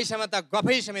बिना पैसामा त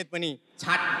गफै समेत पनि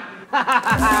छाट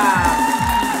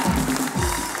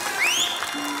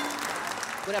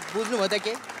कुरा बुझ्नु भयो त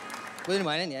के बुझ्नु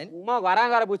भएन नि हैन म घरमा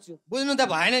गएर बुझ्छु बुझ्नु त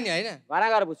भएन नि हैन घरमा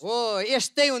गएर बुझ्छु हो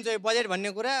यस्तै हुन्छ यो बजेट भन्ने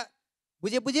कुरा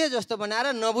बुझे जस्तो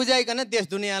बनाएर नबुझाइकन देश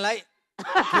दुनियाँलाई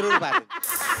फुरुर पार्यो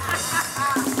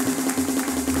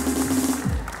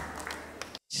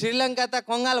श्रीलङ्का त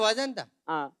कंगाल भएछ नि त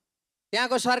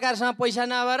त्यहाँको सरकारसँग पैसा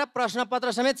नभएर प्रश्नपत्र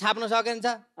समेत छाप्न सकिन्छ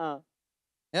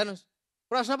हेर्नुहोस्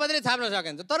प्रश्नपत्रै छाप्न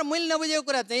सकिन्छ तर मैले नबुझेको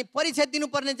कुरा चाहिँ परीक्षा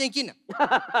दिनुपर्ने चाहिँ किन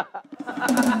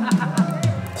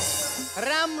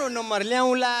राम्रो नम्बर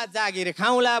ल्याउला जागिर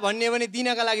खाउला भन्ने भने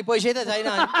दिनका लागि पैसै त छैन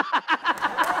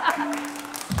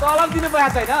तलब दिनु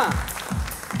पाएको छैन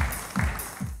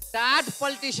टाट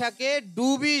पल्टिसके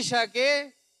डुबिसके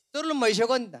तुर्लुम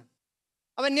भइसक्यो नि त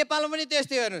अब नेपालमा पनि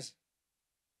त्यस्तै हेर्नुहोस्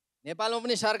नेपालमा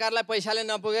पनि सरकारलाई पैसाले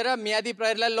नपुगेर म्यादी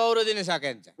प्रहरीलाई लौरो दिन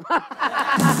सकिन्छ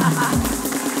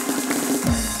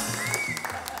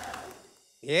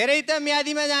धेरै त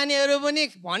म्यादीमा जानेहरू पनि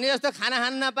भने जस्तो खाना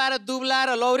खान नपाएर दुब्ला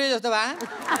र लौरे जस्तो भए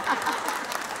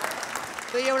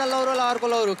त्यो एउटा लौरोलाई अर्को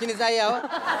लौरो किन चाहियो हो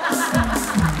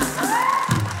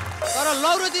तर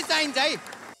लौरो चाहिँ चाहिन्छ है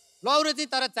लौरो चाहिँ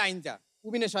तर चाहिन्छ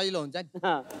उभिन सजिलो हुन्छ नि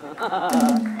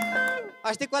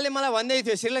अस्ति कसले मलाई भन्दै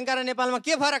थियो श्रीलङ्का र नेपालमा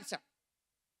के फरक छ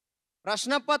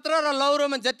प्रश्नपत्र र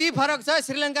लौरोमा जति फरक छ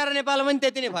श्रीलङ्का र नेपालमा पनि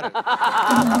त्यति नै फरक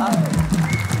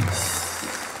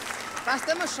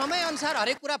वास्तवमा समय अनुसार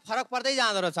हरेक कुरा फरक पर्दै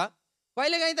जाँदो रहेछ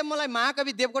कहिलेकाहीँ त मलाई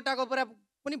महाकवि देवकोटाको कुरा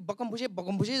पनि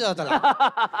बकमफुसी जस्तो लाग्छ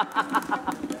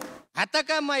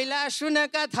हातका मैला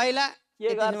सुनका थैला के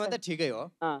गर्छ त ठिकै हो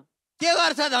के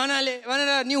गर्छ धनाले भनेर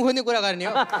न्यु खोज्ने कुरा गर्ने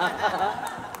हो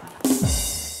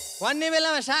भन्ने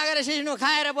बेलामा सागरे सिस्नु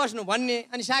खाएर बस्नु भन्ने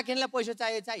अनि साकेनलाई पैसा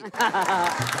चाहियो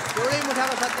एउटै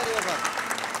मुठाको 70 हो।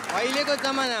 अहिलेको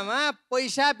जमानामा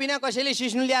पैसा बिना कसैले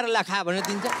सिस्नु ल्याएर खा भनेर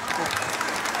दिन्छ।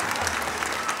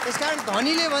 त्यसकारण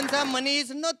धनीले भन्छ मनी इज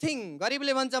नथिङ,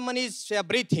 गरिबले भन्छ मनी इज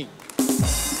एभ्रिथिङ।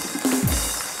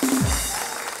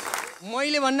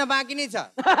 मैले भन्न बाँकी नै छ।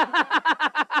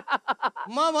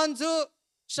 म भन्छु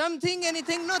समथिङ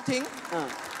एनिथिङ नथिङ।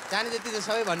 जाने जति त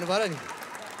सबै भन्नु पर्यो नि।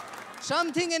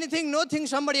 Something anything nothing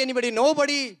somebody anybody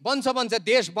nobody बन्छ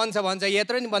देश बन्छ भन्छ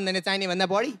यत्रो नि बन्दैन चाहिने भन्दा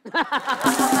बढी।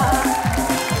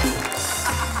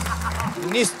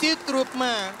 निश्चित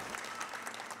रूपमा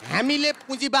हामीले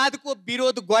पुँजीवादको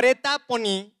विरोध गरे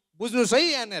तापनि बुझ्नुस् है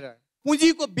यहाँनिर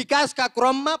पुँजीको विकासका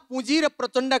क्रममा पुँजी र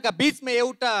प्रचण्डका बीचमा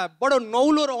एउटा बडो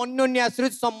नौलो र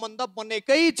अन्योन्याश्रित सम्बन्ध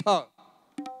बनेकै छ।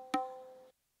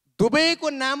 दुवैको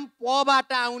नाम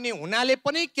पबाट आउने हुनाले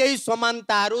पनि केही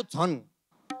समानताहरू छन्।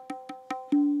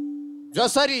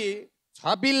 जसरी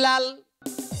छबिलाल,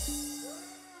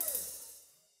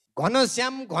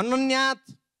 घनश्याम, घनन्याथ,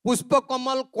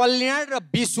 पुष्पकमल, कल्याण र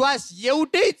विश्वास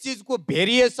एउटै चिजको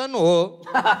भेरिएसन हो,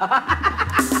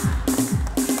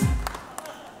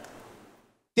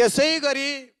 त्यसै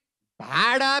गरी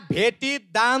भाडा, भेटी,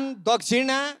 दान,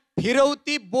 दक्षिणा,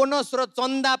 फिरौती, बोनस र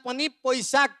चन्दा पनि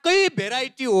पैसाकै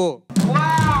भेराइटी हो।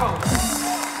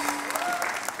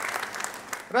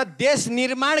 र देश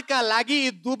निर्माणका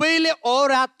लागि दुवैले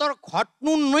अहोरात्र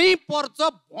खट्नु नै पर्छ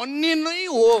भन्ने नै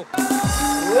हो।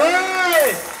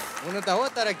 हुनु त हो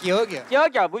तर के हो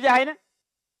क्या बुझे हैन।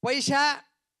 पैसा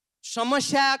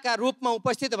समस्याका रूपमा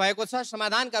उपस्थित भएको छ,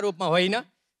 समाधानका रूपमा होइन।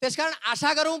 त्यसकारण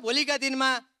आशा गरौँ भोलिका दिनमा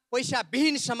पैसा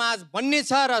विहीन समाज बन्ने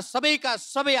छ र सबैका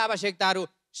सबै आवश्यकताहरू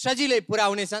सजिलै पुरा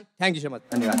हुनेछन्। Thank you so much.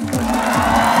 धन्यवाद।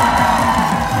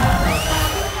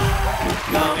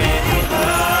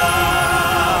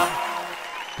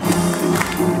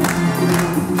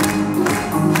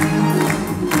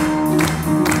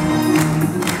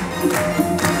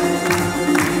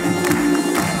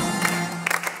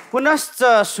 पुनश्च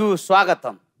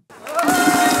सुस्वागतम।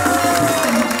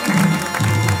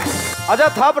 अझ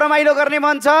थप रमाइलो गर्ने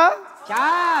मन छ?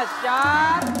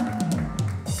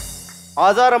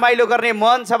 अझ रमाइलो गर्ने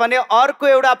मन छ भने अर्को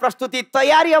एउटा प्रस्तुति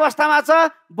तयारी अवस्थामा छ,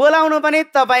 बोलाउनु पनि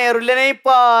तपाईहरूले नै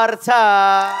पर्छ।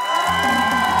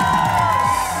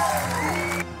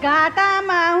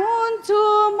 घाटामा हुन्छु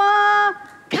म,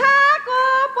 खाएको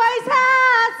पैसा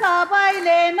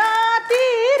सबैले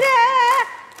नतिरे,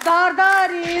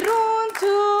 दरदरी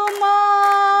रुन्छु म।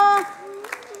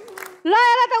 ल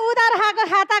त उधार खाएको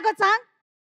खाताको चाङ,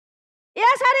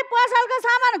 यसरी पसलको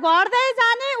सामान घट्दै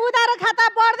जाने, उधार खाता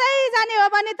बढ्दै जाने हो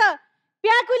भने त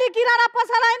प्याकुली किराना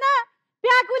पसल होइन,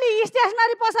 प्याकुली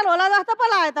स्टेसनरी पसल होला जस्तो पो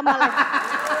लाग्यो त मलाई।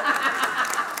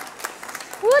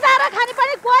 उधार खाने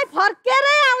पनि कोही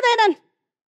फर्केरै आउँदैनन्,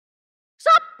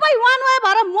 सबै वान वे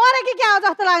भएर मरे कि क्या हो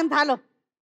जस्तो लाग्न थाल्यो।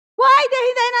 कोही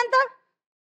देखिँदैनन् त।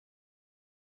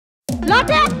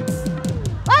 लटे,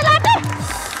 ओइ लटे,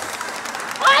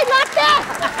 ओइ लटे,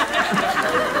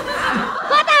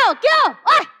 कता हो के हो?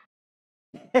 ओइ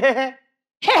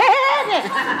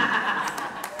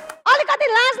अलिकति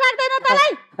लाज लाग्दैन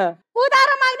तँलाई?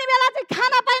 उधारो माग्ने बेला चाहिँ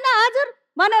खाना पाइन हजुर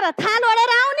भनेर थाल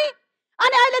ओढेर आउने,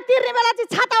 अनि अहिले तिर्ने बेला चाहिँ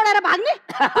छाता ओढेर भाग्ने।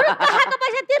 खाएको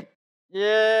पैसा तिर।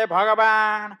 ए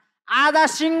भगवान, आधा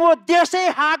सिङ्गो देशै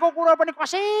खाएको कुरो पनि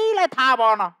कसैलाई थाहा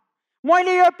भएन।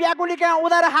 मैले यो प्याकुली कहाँ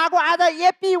उधार खाएको आज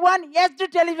AP1 HD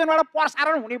टेलिभिजनबाट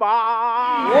प्रसारण हुने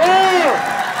भयो।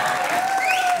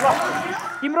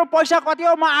 तिम्रो पैसा कति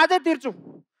हो? म आजै तिर्छु।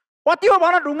 कति हो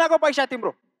भन? ढुङ्गाको पैसा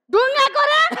तिम्रो। ढुङ्गाको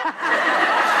रे?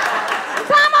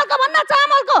 चामलको भन्न,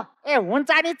 चामलको। ए हुन्छ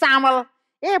नि चामल।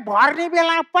 ए भर्ने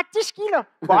बेला 25 किलो,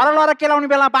 घर लगेर केलाउने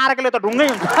बेला 12 किलो त ढुङ्गै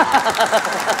हुन्छ।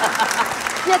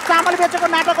 के चामल बेचेको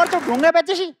नाटक गर्छौ? ढुङ्गा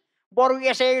बेचेसी बरु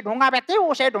यसै ढुङ्गा बेच्थे,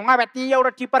 उसै ढुङ्गा बेच्थे,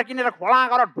 एउटा टिप्पर किनेर खोला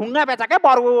गरेर ढुङ्गा बेच क्या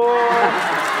बरु।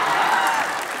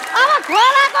 अब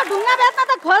खोलाको ढुङ्गा बेच्न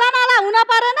त खोला नाला हुन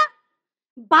परेन?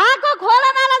 भएको खोला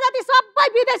नाला जति सबै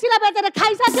विदेशीलाई बेचेर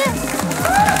खाइसके।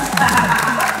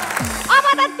 अब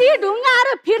त ती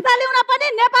ढुङ्गाहरू फिर्ता ल्याउन पनि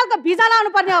नेपालको भिजा लाउनु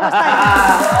पर्ने अवस्था।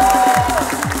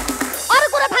 अरू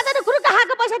कुरा थाहा छैन? खुरुक्क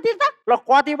खाएको पैसा तिर्छ। ल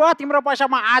कति भयो तिम्रो पैसा?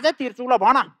 म आजै तिर्छु। ल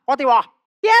भन कति भयो?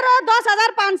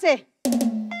 10,500।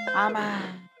 आमा,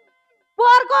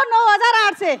 पोहोरको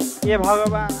 9,800। ए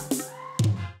भगवान,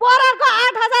 पोहोरको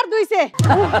 8,200।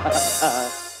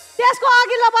 त्यसको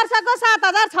अघिल्लो वर्षको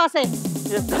 7,600।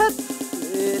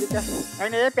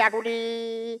 होइन ए प्याकुली,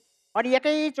 अनि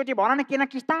एकैचोटि भन न, किन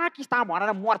किस्ता किस्ता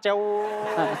भनेर मर्छौ?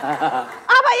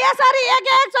 अब यसरी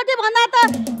एकैचोटि भन्दा त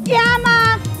यामा,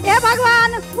 ए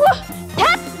भगवान,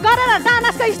 ठ्याक गरेर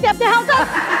डान्सको स्टेप देखाउँछ।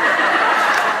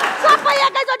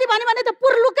 कति भन्यो भने त्यो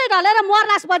पुर्लुकै ढलेर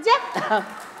मर्लास बज्जे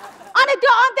अनि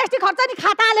त्यो अन्त्येष्टि खर्च नि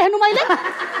खाताले हेर्नु मैले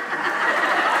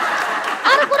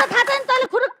अरू कुरा थाहा छैन तैँले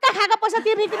खुरुक्क खाएको पैसा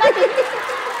तिर्ने कि नतिर्ने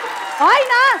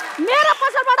होइन मेरो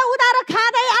पसलबाट उधारो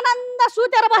खाँदै आनन्द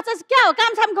सुतेर बस्छस् क्या हो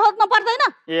काम साम खोज्नु पर्दैन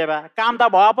ए बा काम त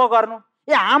भयो पो गर्नु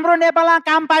ए हाम्रो नेपालमा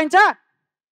काम पाइन्छ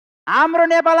हाम्रो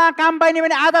नेपालमा काम पाइने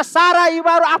भने आज सारा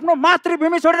युवाहरू आफ्नो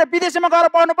मातृभूमि छोडेर विदेशमा गएर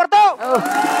पढ्नु पर्छ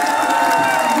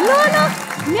ल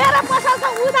मेरो पसलको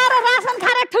उधारो रासन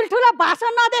खाएर ठुल्ठुलो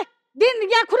भाषण नदे दिन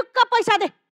यहाँ खुरुक्क पैसा दे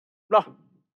ल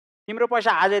तिम्रो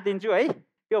पैसा आजै दिन्छु है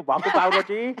त्यो भक्कु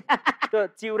पाउरोटी त्यो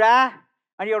चिउरा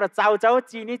अनि एउटा चाउचाउ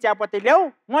चिनी चियापत्ती ल्याऊ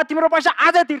म तिम्रो पैसा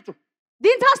आजै तिर्छु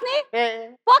दिन्छस् नि ए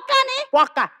पक्का नि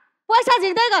पक्का पैसा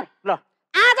झिक्दै गर ल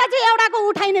आज चाहिँ एउटाको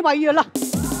उठाइने भयो ल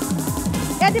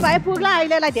यति भए पुग्ला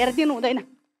अहिलेलाई धेरै दिनु हुँदैन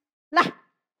ल ल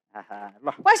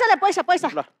पैसा ले पैसा पैसा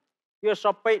ल यो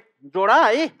सबै जोडा है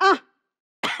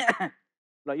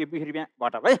ल यो 20 रुपैयाँ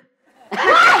घटाऊ है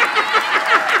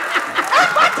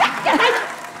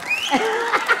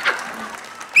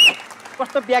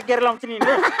कस्तो ब्याग गेर लाउँछ नि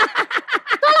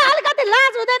तँलाई अलिकति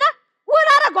लाज हुँदैन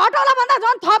उडाएर घटाउला भन्दा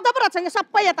झन् थप्दो पो रहेछ यो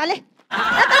सबै यताले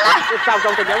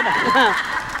चाउचाउ त ल्याउ न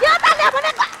यताले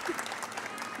भने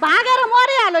भागेर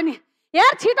मरिहाल्यो नि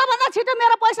हेर छिटो भन्दा छिटो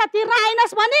मेरो पैसा तिर्न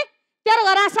आइनस् भने तेरो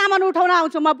घर सामान उठाउन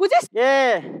आउँछु म बुझिस् ए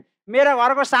मेरो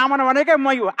घरको सामान भनेकै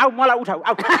मै हो आऊ मलाई उठाऊ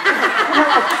आऊ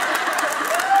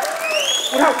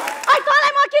उठाऊ ai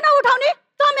तँलाई म किन उठाउने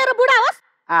त मेरो बुढा होस्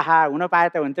आहा हुन पाए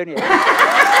त हुन्थ्यो नि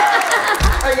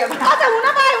अझ हुन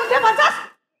पाए हुन्थ्यो भन्छस्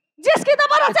जिस्की त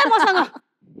बरु चाहिँ मसँग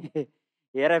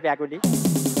हेर प्याकुली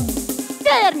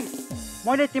के हेर्ने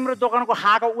मैले तिम्रो दोकानको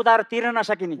खाएको उधारो तिर्न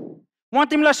नसकिने म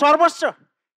तिमीलाई सर्वोच्च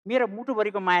मेरो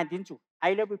मुटुभरिको माया दिन्छु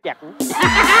आई लभ यु प्याकु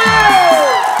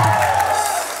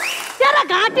तेरा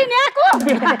घाँटी न्याको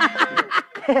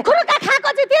खुरुका खाएको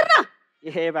चाहिँ तिर्न ए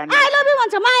बानी आई लभ यु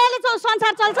भन्छ मायाले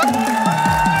संसार चल्छ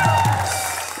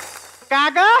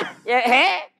काका ए हे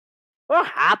ओ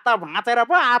हात भाँचेर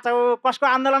पो आछौ कसको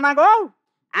आन्दोलनमा गयो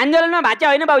आन्दोलनमा भाँच्या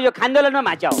होइन बाउ यो खान्दोलनमा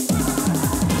भाँच्या हो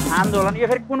आन्दोलन यो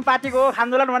फेरि कुन पार्टीको हो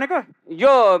खान्दोलन भनेको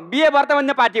यो बिहे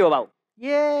वर्तमान पार्टी हो बाउ ए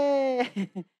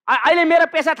अहिले मेरो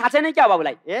पेसा थाहा छैन क्या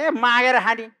बाबुलाई ए मागेर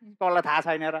खाने कसलाई थाहा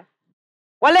छैन र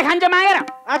कसले खान्छ मागेर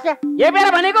अच्छा हेपेर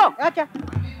भनेको अच्छा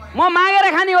म मागेर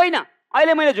खाने होइन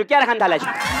अहिले मैले झुक्याएर खान थालेछु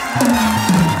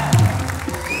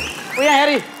यहाँ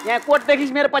हेरी यहाँ कोट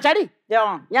देखिस् मेरो पछाडि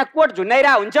यहाँ कोट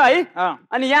झुन्डाइरा हुन्छ है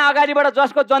अनि यहाँ अगाडिबाट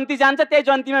जसको जन्ती जान्छ त्यही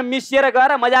जन्तीमा मिसिएर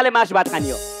गएर मजाले मासु भात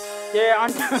खाने हो ए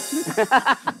अनि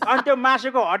त्यो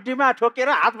मासुको हड्डीमा ठोकेर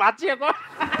हात भाँचिएको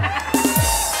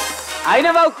होइन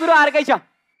बाउ कुरो अर्कै छ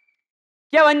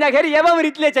के भन्दाखेरि एवं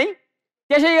रीतले चाहिँ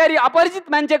त्यसै गरी अपरिचित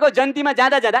मान्छेको जन्तीमा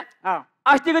जाँदा जाँदा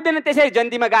अस्तिको दिन त्यसै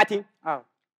जन्तीमा गएको थिएँ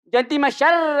जन्तीमा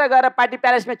सर्र गएर पार्टी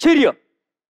प्यालेसमा छिर्यो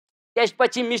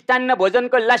त्यसपछि मिष्टान्न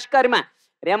भोजनको लस्करमा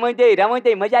रमाउँदै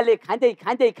रमाउँदै मजाले खाँदै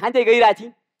खाँदै खाँदै गइरहेको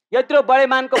थिएँ यत्रो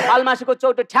बडेमानको फलमासुको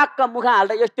चौटो ठ्याक्क मुखा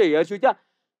हाल्दा यस्तो हेर्छु त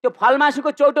त्यो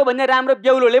फलमासुको चौटो भन्ने राम्रो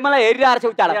बेहुलोले मलाई हेरिरहेको छ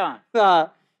उताबाट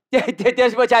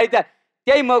त्यस पछाडि त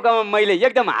त्यही मौकामा मैले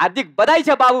एकदम हार्दिक बधाई छ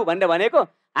बाबु भनेर भनेको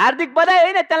हार्दिक बधाई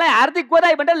होइन त्यसलाई हार्दिक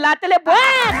बधाई भनेर लातेले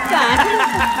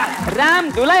राम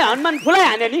धुलाई हनुमान फुलाई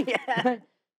हान्यो नि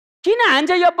किन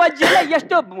हान्छ यो बज्जीले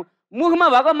यस्तो मुखमा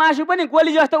भएको मासु पनि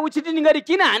गोली जस्तो उछिटिने गरी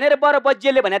किन हानेर बर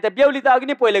बज्जीले भने त बेहुली त अघि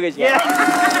नै पहिलो गएछ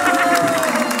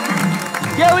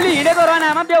बेहुली हिँडेको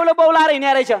रनामा बेहुलो बौलाएर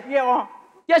हिँडेर रहेछ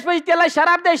त्यसपछि त्यसलाई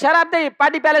सराप्दै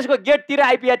पार्टी प्यालेसको गेटतिर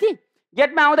आइपुगेको थिएँ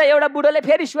गेटमा आउँदा एउटा बुढोले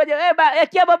फेरि सोध्यो ए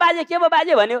के भयो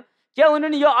बाजे भन्यो के हुनु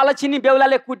नि यो अलक्षिनी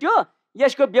बेहुलाले कुट्यो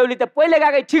यसको बेहुली त पहिले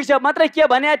गएकै ठिक छ मात्रै के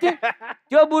भनेको थिएँ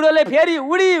त्यो बुढोले फेरि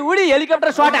उडी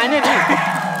हेलिकप्टर सट हान्यो नि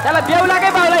त्यसलाई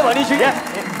बेहुलाकै बाउलाई भनिछु क्या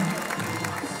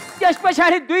त्यस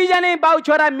पछाडि दुईजनै बाउ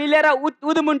छोरा मिलेर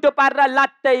उदमुन्टो पारेर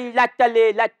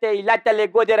लात्तले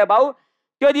गोजेर बाउ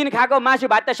त्यो दिन खाएको मासु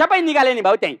भात त सबै निकाले नि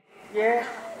भाउ त्यहीँ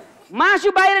मासु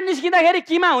बाहिर निस्किँदाखेरि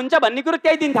किमा हुन्छ भन्ने कुरो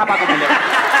त्यही दिन थाहा पाएको मैले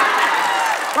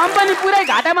कम्पनी पुरै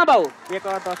घाटामा बाउ 1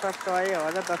 10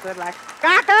 100 10 लाख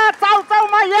काका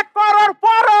चाउचाउमा 1 करोड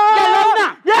परो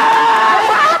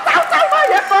चाउचाउमा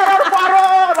 1 करोड परो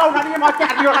लौनानी म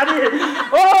क्यादियो लानी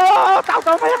ओ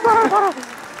चाउचाउमा 1 करोड परो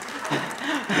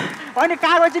अनि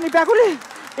कागज नि प्याकुली ए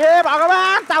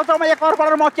भगवान चाउचाउमा 1 करोड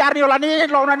परो म क्यार्नी होला नि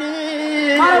लौनानी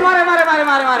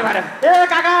मारे ए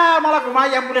काका मलाई घुमा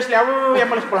एम्बुलेन्स ल्याऊ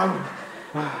एम्बुलेन्स बोलाऊ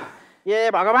ए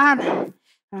भगवान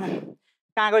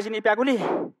कागज नि प्याकुली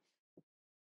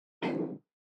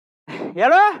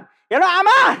हेलो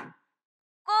आमा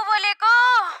को बोलेको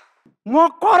म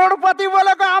करोडपति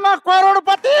बोलेको आमा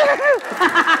करोडपति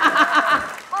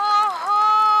ओहो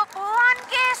भुवन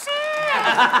केसी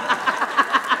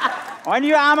अनि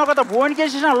यो आमाको त भुवन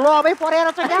केसीसँग लभै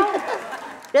परेर छ क्या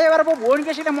त्यही भएर पो भुवन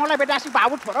केसीले मलाई भेटासी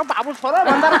बाबु छोरो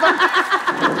भन्दा रहेछ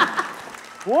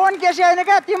भुवन केसी होइन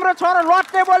क्या तिम्रो छोरो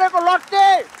लट्टे बोलेको लट्टे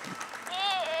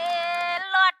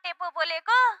लट्टे पो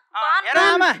बोलेको हेर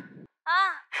आमा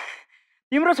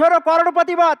तिम्रो छोरो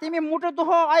करोडपति भयो तिमी मुटु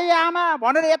दुखो अहिले आमा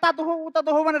भनेर यता दुखो उता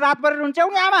दुखो भनेर रातभरि रुन्छौ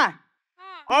नि आमा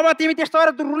अब तिमी त्यस्तो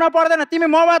गरेर रुन पर्दैन तिमी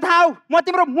ममा थाहा हौ म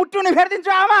तिम्रो मुटु नि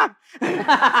फेरिदिन्छु आमा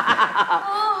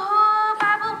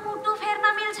बाबु मुटु फेर्न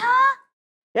मिल्छ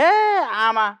ए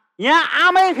आमा यहाँ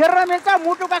आमै फेर्न मिल्छ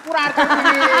मुटुका कुराहरु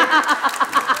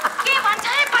के भन्छ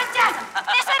है बच्चा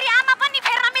त्यसरी आमा पनि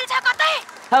फेर्न मिल्छ कतै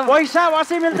पैसा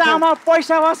बसी मिल्छ आमा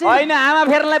पैसा बसी होइन आमा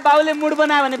फेर्नलाई बाउले मुड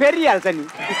बनायो भने फेरिहाल्छ नि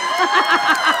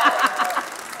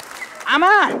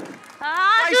आमा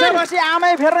पैसा बसी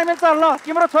आमै फेर्न मिल्छ ल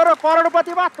तिम्रो छोरो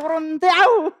करोडपति भयो तुरुन्तै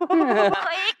आऊ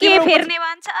के फेर्ने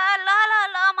भन्छ ल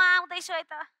म आउँदैछु है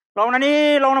त लाउन नि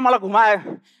लाउन मलाई घुमायो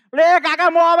ले काका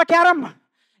म अब क्यारम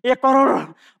 1 करोड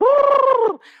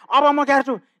अब म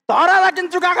क्यार्छु धरा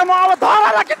राखिन्छु काका म अब धरा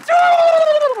राखिन्छु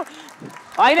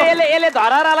होइन यसले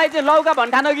धरारालाई चाहिँ लौका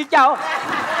भन्ठानो कि क्या हो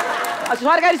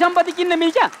सरकारी सम्पत्ति किन्न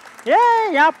मिल्छ ए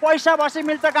यहाँ पैसा बसी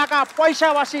मिल्छ काका पैसा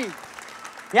बसी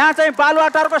यहाँ चाहिँ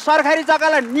बालुवाटारको सरकारी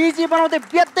जग्गालाई निजी बनाउँदै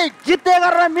बेच्दै जित्दै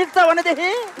गरेर मिल्छ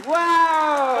भनेदेखि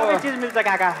सबै चिज मिल्छ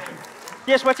काका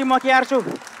त्यसपछि म के गर्छु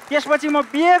त्यसपछि म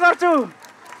बिहे गर्छु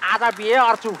आज बिहे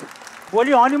गर्छु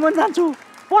भोलि हनीमुन जान्छु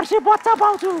पर्सि बच्चा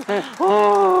पाउँछु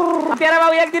तेरा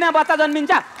बाबु एक दिन बच्चा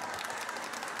जन्मिन्छ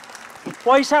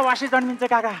पैसा वासी जन्मिन्छ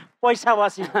काका पैसा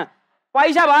वासी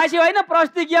पैसा भएपछि होइन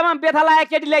प्रस्तुतिमा बेथा लागेको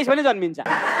केटी ल्याइस भने जन्मिन्छ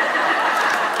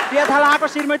बेथा लागेको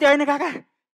श्रीमती होइन काका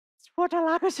छोटा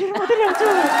लागेको श्रीमती ल्याउँछु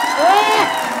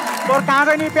तोर कहाँ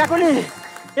गयो नि प्याकुली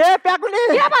ए प्याकुली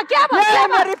मेरी प्याकुली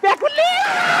मेरी प्याकुली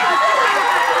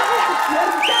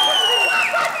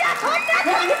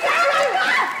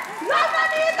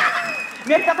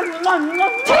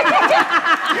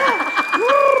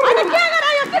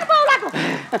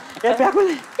ए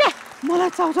प्याकुली मलाई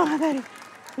चाउचाउ खाँदाखेरि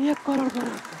 1 करोड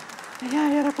यहाँ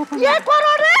हेर 1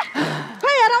 करोड रे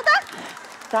खै हेरौ त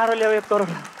चाँडो ल्याऊ 1 करोड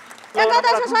 1,000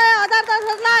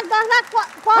 10,000 लाख 10 लाख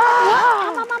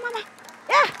आमा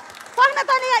ए पढ्न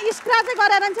त नि यहाँ स्क्र्याच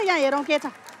गरेर चाहिँ यहाँ हेरौँ के छ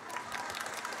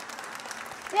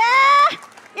ए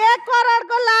 1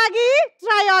 करोडको लागि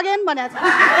ट्राई अगेन भनेको छ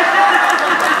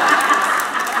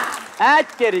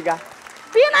तेरिका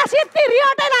बिना सित्ती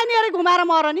रियोटै लाने अरे घुमाएर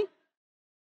मर नि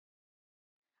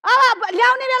अब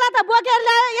ल्याउने बेला त बोकेर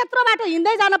ल्यायो यत्रो बाटो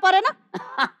हिँड्दै जानु परेन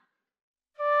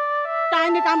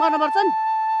चाहिने काम गर्नुपर्छ नि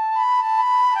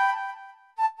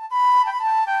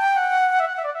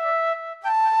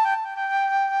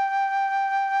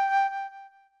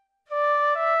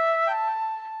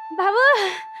बाबु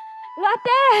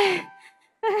लट्टे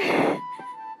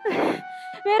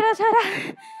मेरो छोरा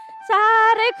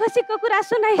साह्रै खुसीको कुरा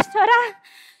सुनाइस् छोरा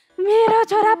मेरो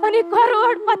छोरा पनि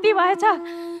करोडपति भएछ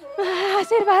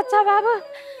आशीर्वाद छ बाबु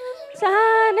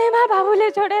सानैमा बाबुले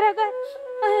छोडेर गए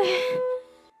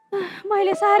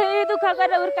मैले साह्रै दुःख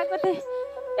गरेर हुर्काएको थिएँ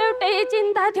एउटै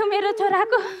चिन्ता थियो मेरो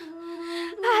छोराको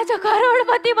आज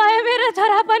करोडपति भयो मेरो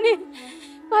छोरा पनि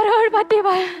करोडपति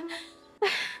भयो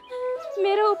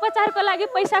मेरो उपचारको लागि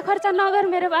पैसा खर्च नगर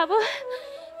मेरो बाबु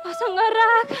पसँग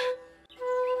राख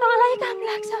तँलाई काम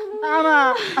लाग्छ आमा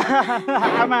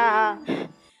आमा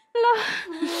ल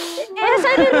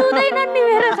यसरी रुँदैनन् नि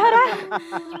मेरो छोरा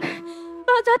त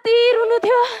जति रुनु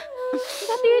थियो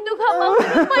जति दुःख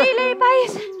पहिले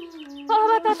पाइस्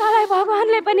अब त तँलाई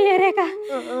भगवानले पनि हेरेका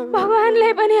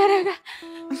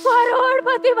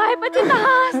करोडपति भएपछि त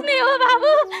हाँस्ने हो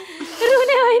बाबु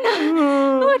रुने होइन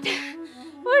उठ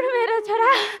मेरो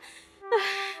छोरा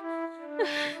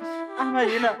आमा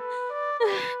हिँड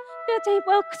त्यो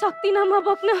चाहिँ सक्दिनँ म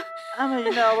बोक्न आमा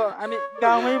हिँड अब हामी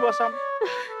गाउँमै बसौँ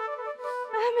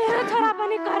मेरो छोरा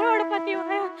पनि करोडपति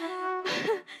भयो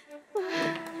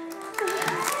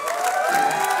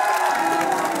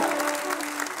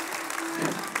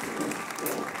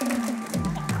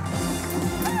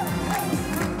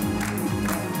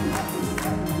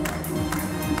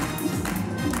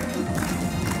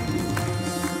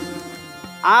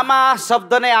आमा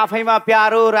शब्द नै आफैमा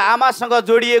प्यारो र आमासँग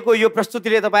जोडिएको यो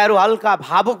प्रस्तुतिले तपाईहरु हल्का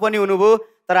भावुक पनि हुनुभयो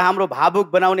तर हाम्रो भावुक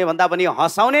बनाउने भन्दा पनि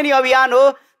हँसाउने नि अभियान हो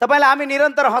तपाईलाई हामी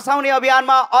निरन्तर हँसाउने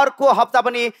अभियानमा अर्को हप्ता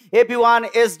पनि AP1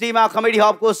 SD मा कमेडी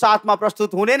हबको साथमा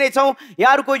प्रस्तुत हुने नै छौं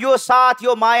यहाँहरुको यो साथ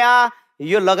यो माया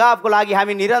यो लगावको लागि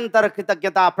हामी निरन्तर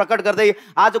कृतज्ञता प्रकट गर्दै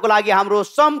आजको लागि हाम्रो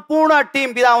सम्पूर्ण टिम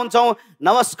बिदा हुन्छौं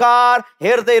नमस्कार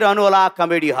हेर्दै रहनु होला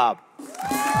comedy hub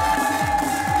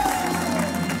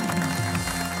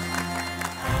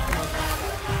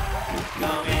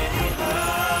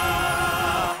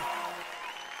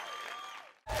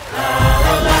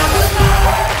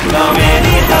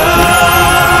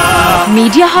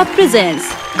Media Hub presents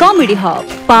Comedy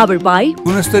Hub, powered by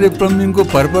गुणस्तरीय प्लम्बिङको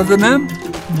भरपर्दो नाम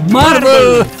मार्बल।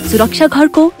 सुरक्षा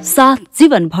घरको साथ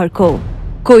जीवन भरको।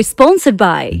 Co-sponsored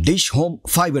by dish home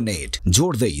fibre net,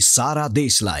 जोड्दै सारा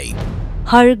देशलाई।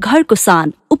 हर घरको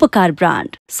सान उपकार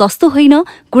ब्रान्ड, सस्तो होइन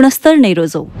गुणस्तर नै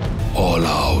रोजौ।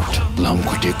 All out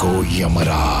लामखुट्टेको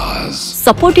Yamraj.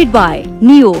 Supported by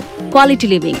Neo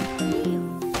Quality Living.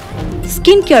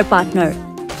 Skincare partner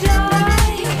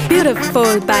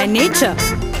Beautiful by nature.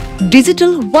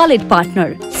 Digital wallet partner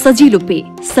सजिलो पे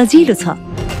सजिलो छ।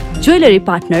 Jewelry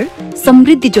partner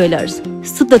समृद्धि ज्वेलर्स,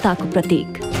 शुद्धताको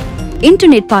प्रतीक।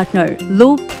 Internet partner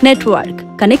Loop Network,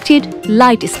 connected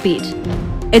light speed.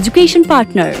 Education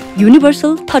partner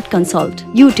Universal Thought Consult,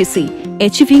 UTC,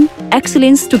 achieving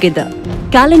excellence together.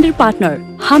 Calendar partner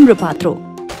हाम्रो पात्रो।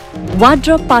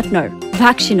 Wardrobe partner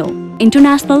Vaccino,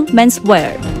 international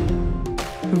menswear.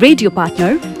 Radio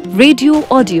partner Radio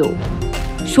Audio.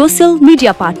 Social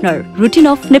media partner Routine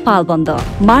of Nepal Banda.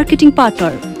 Marketing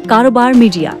partner Karobar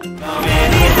Media.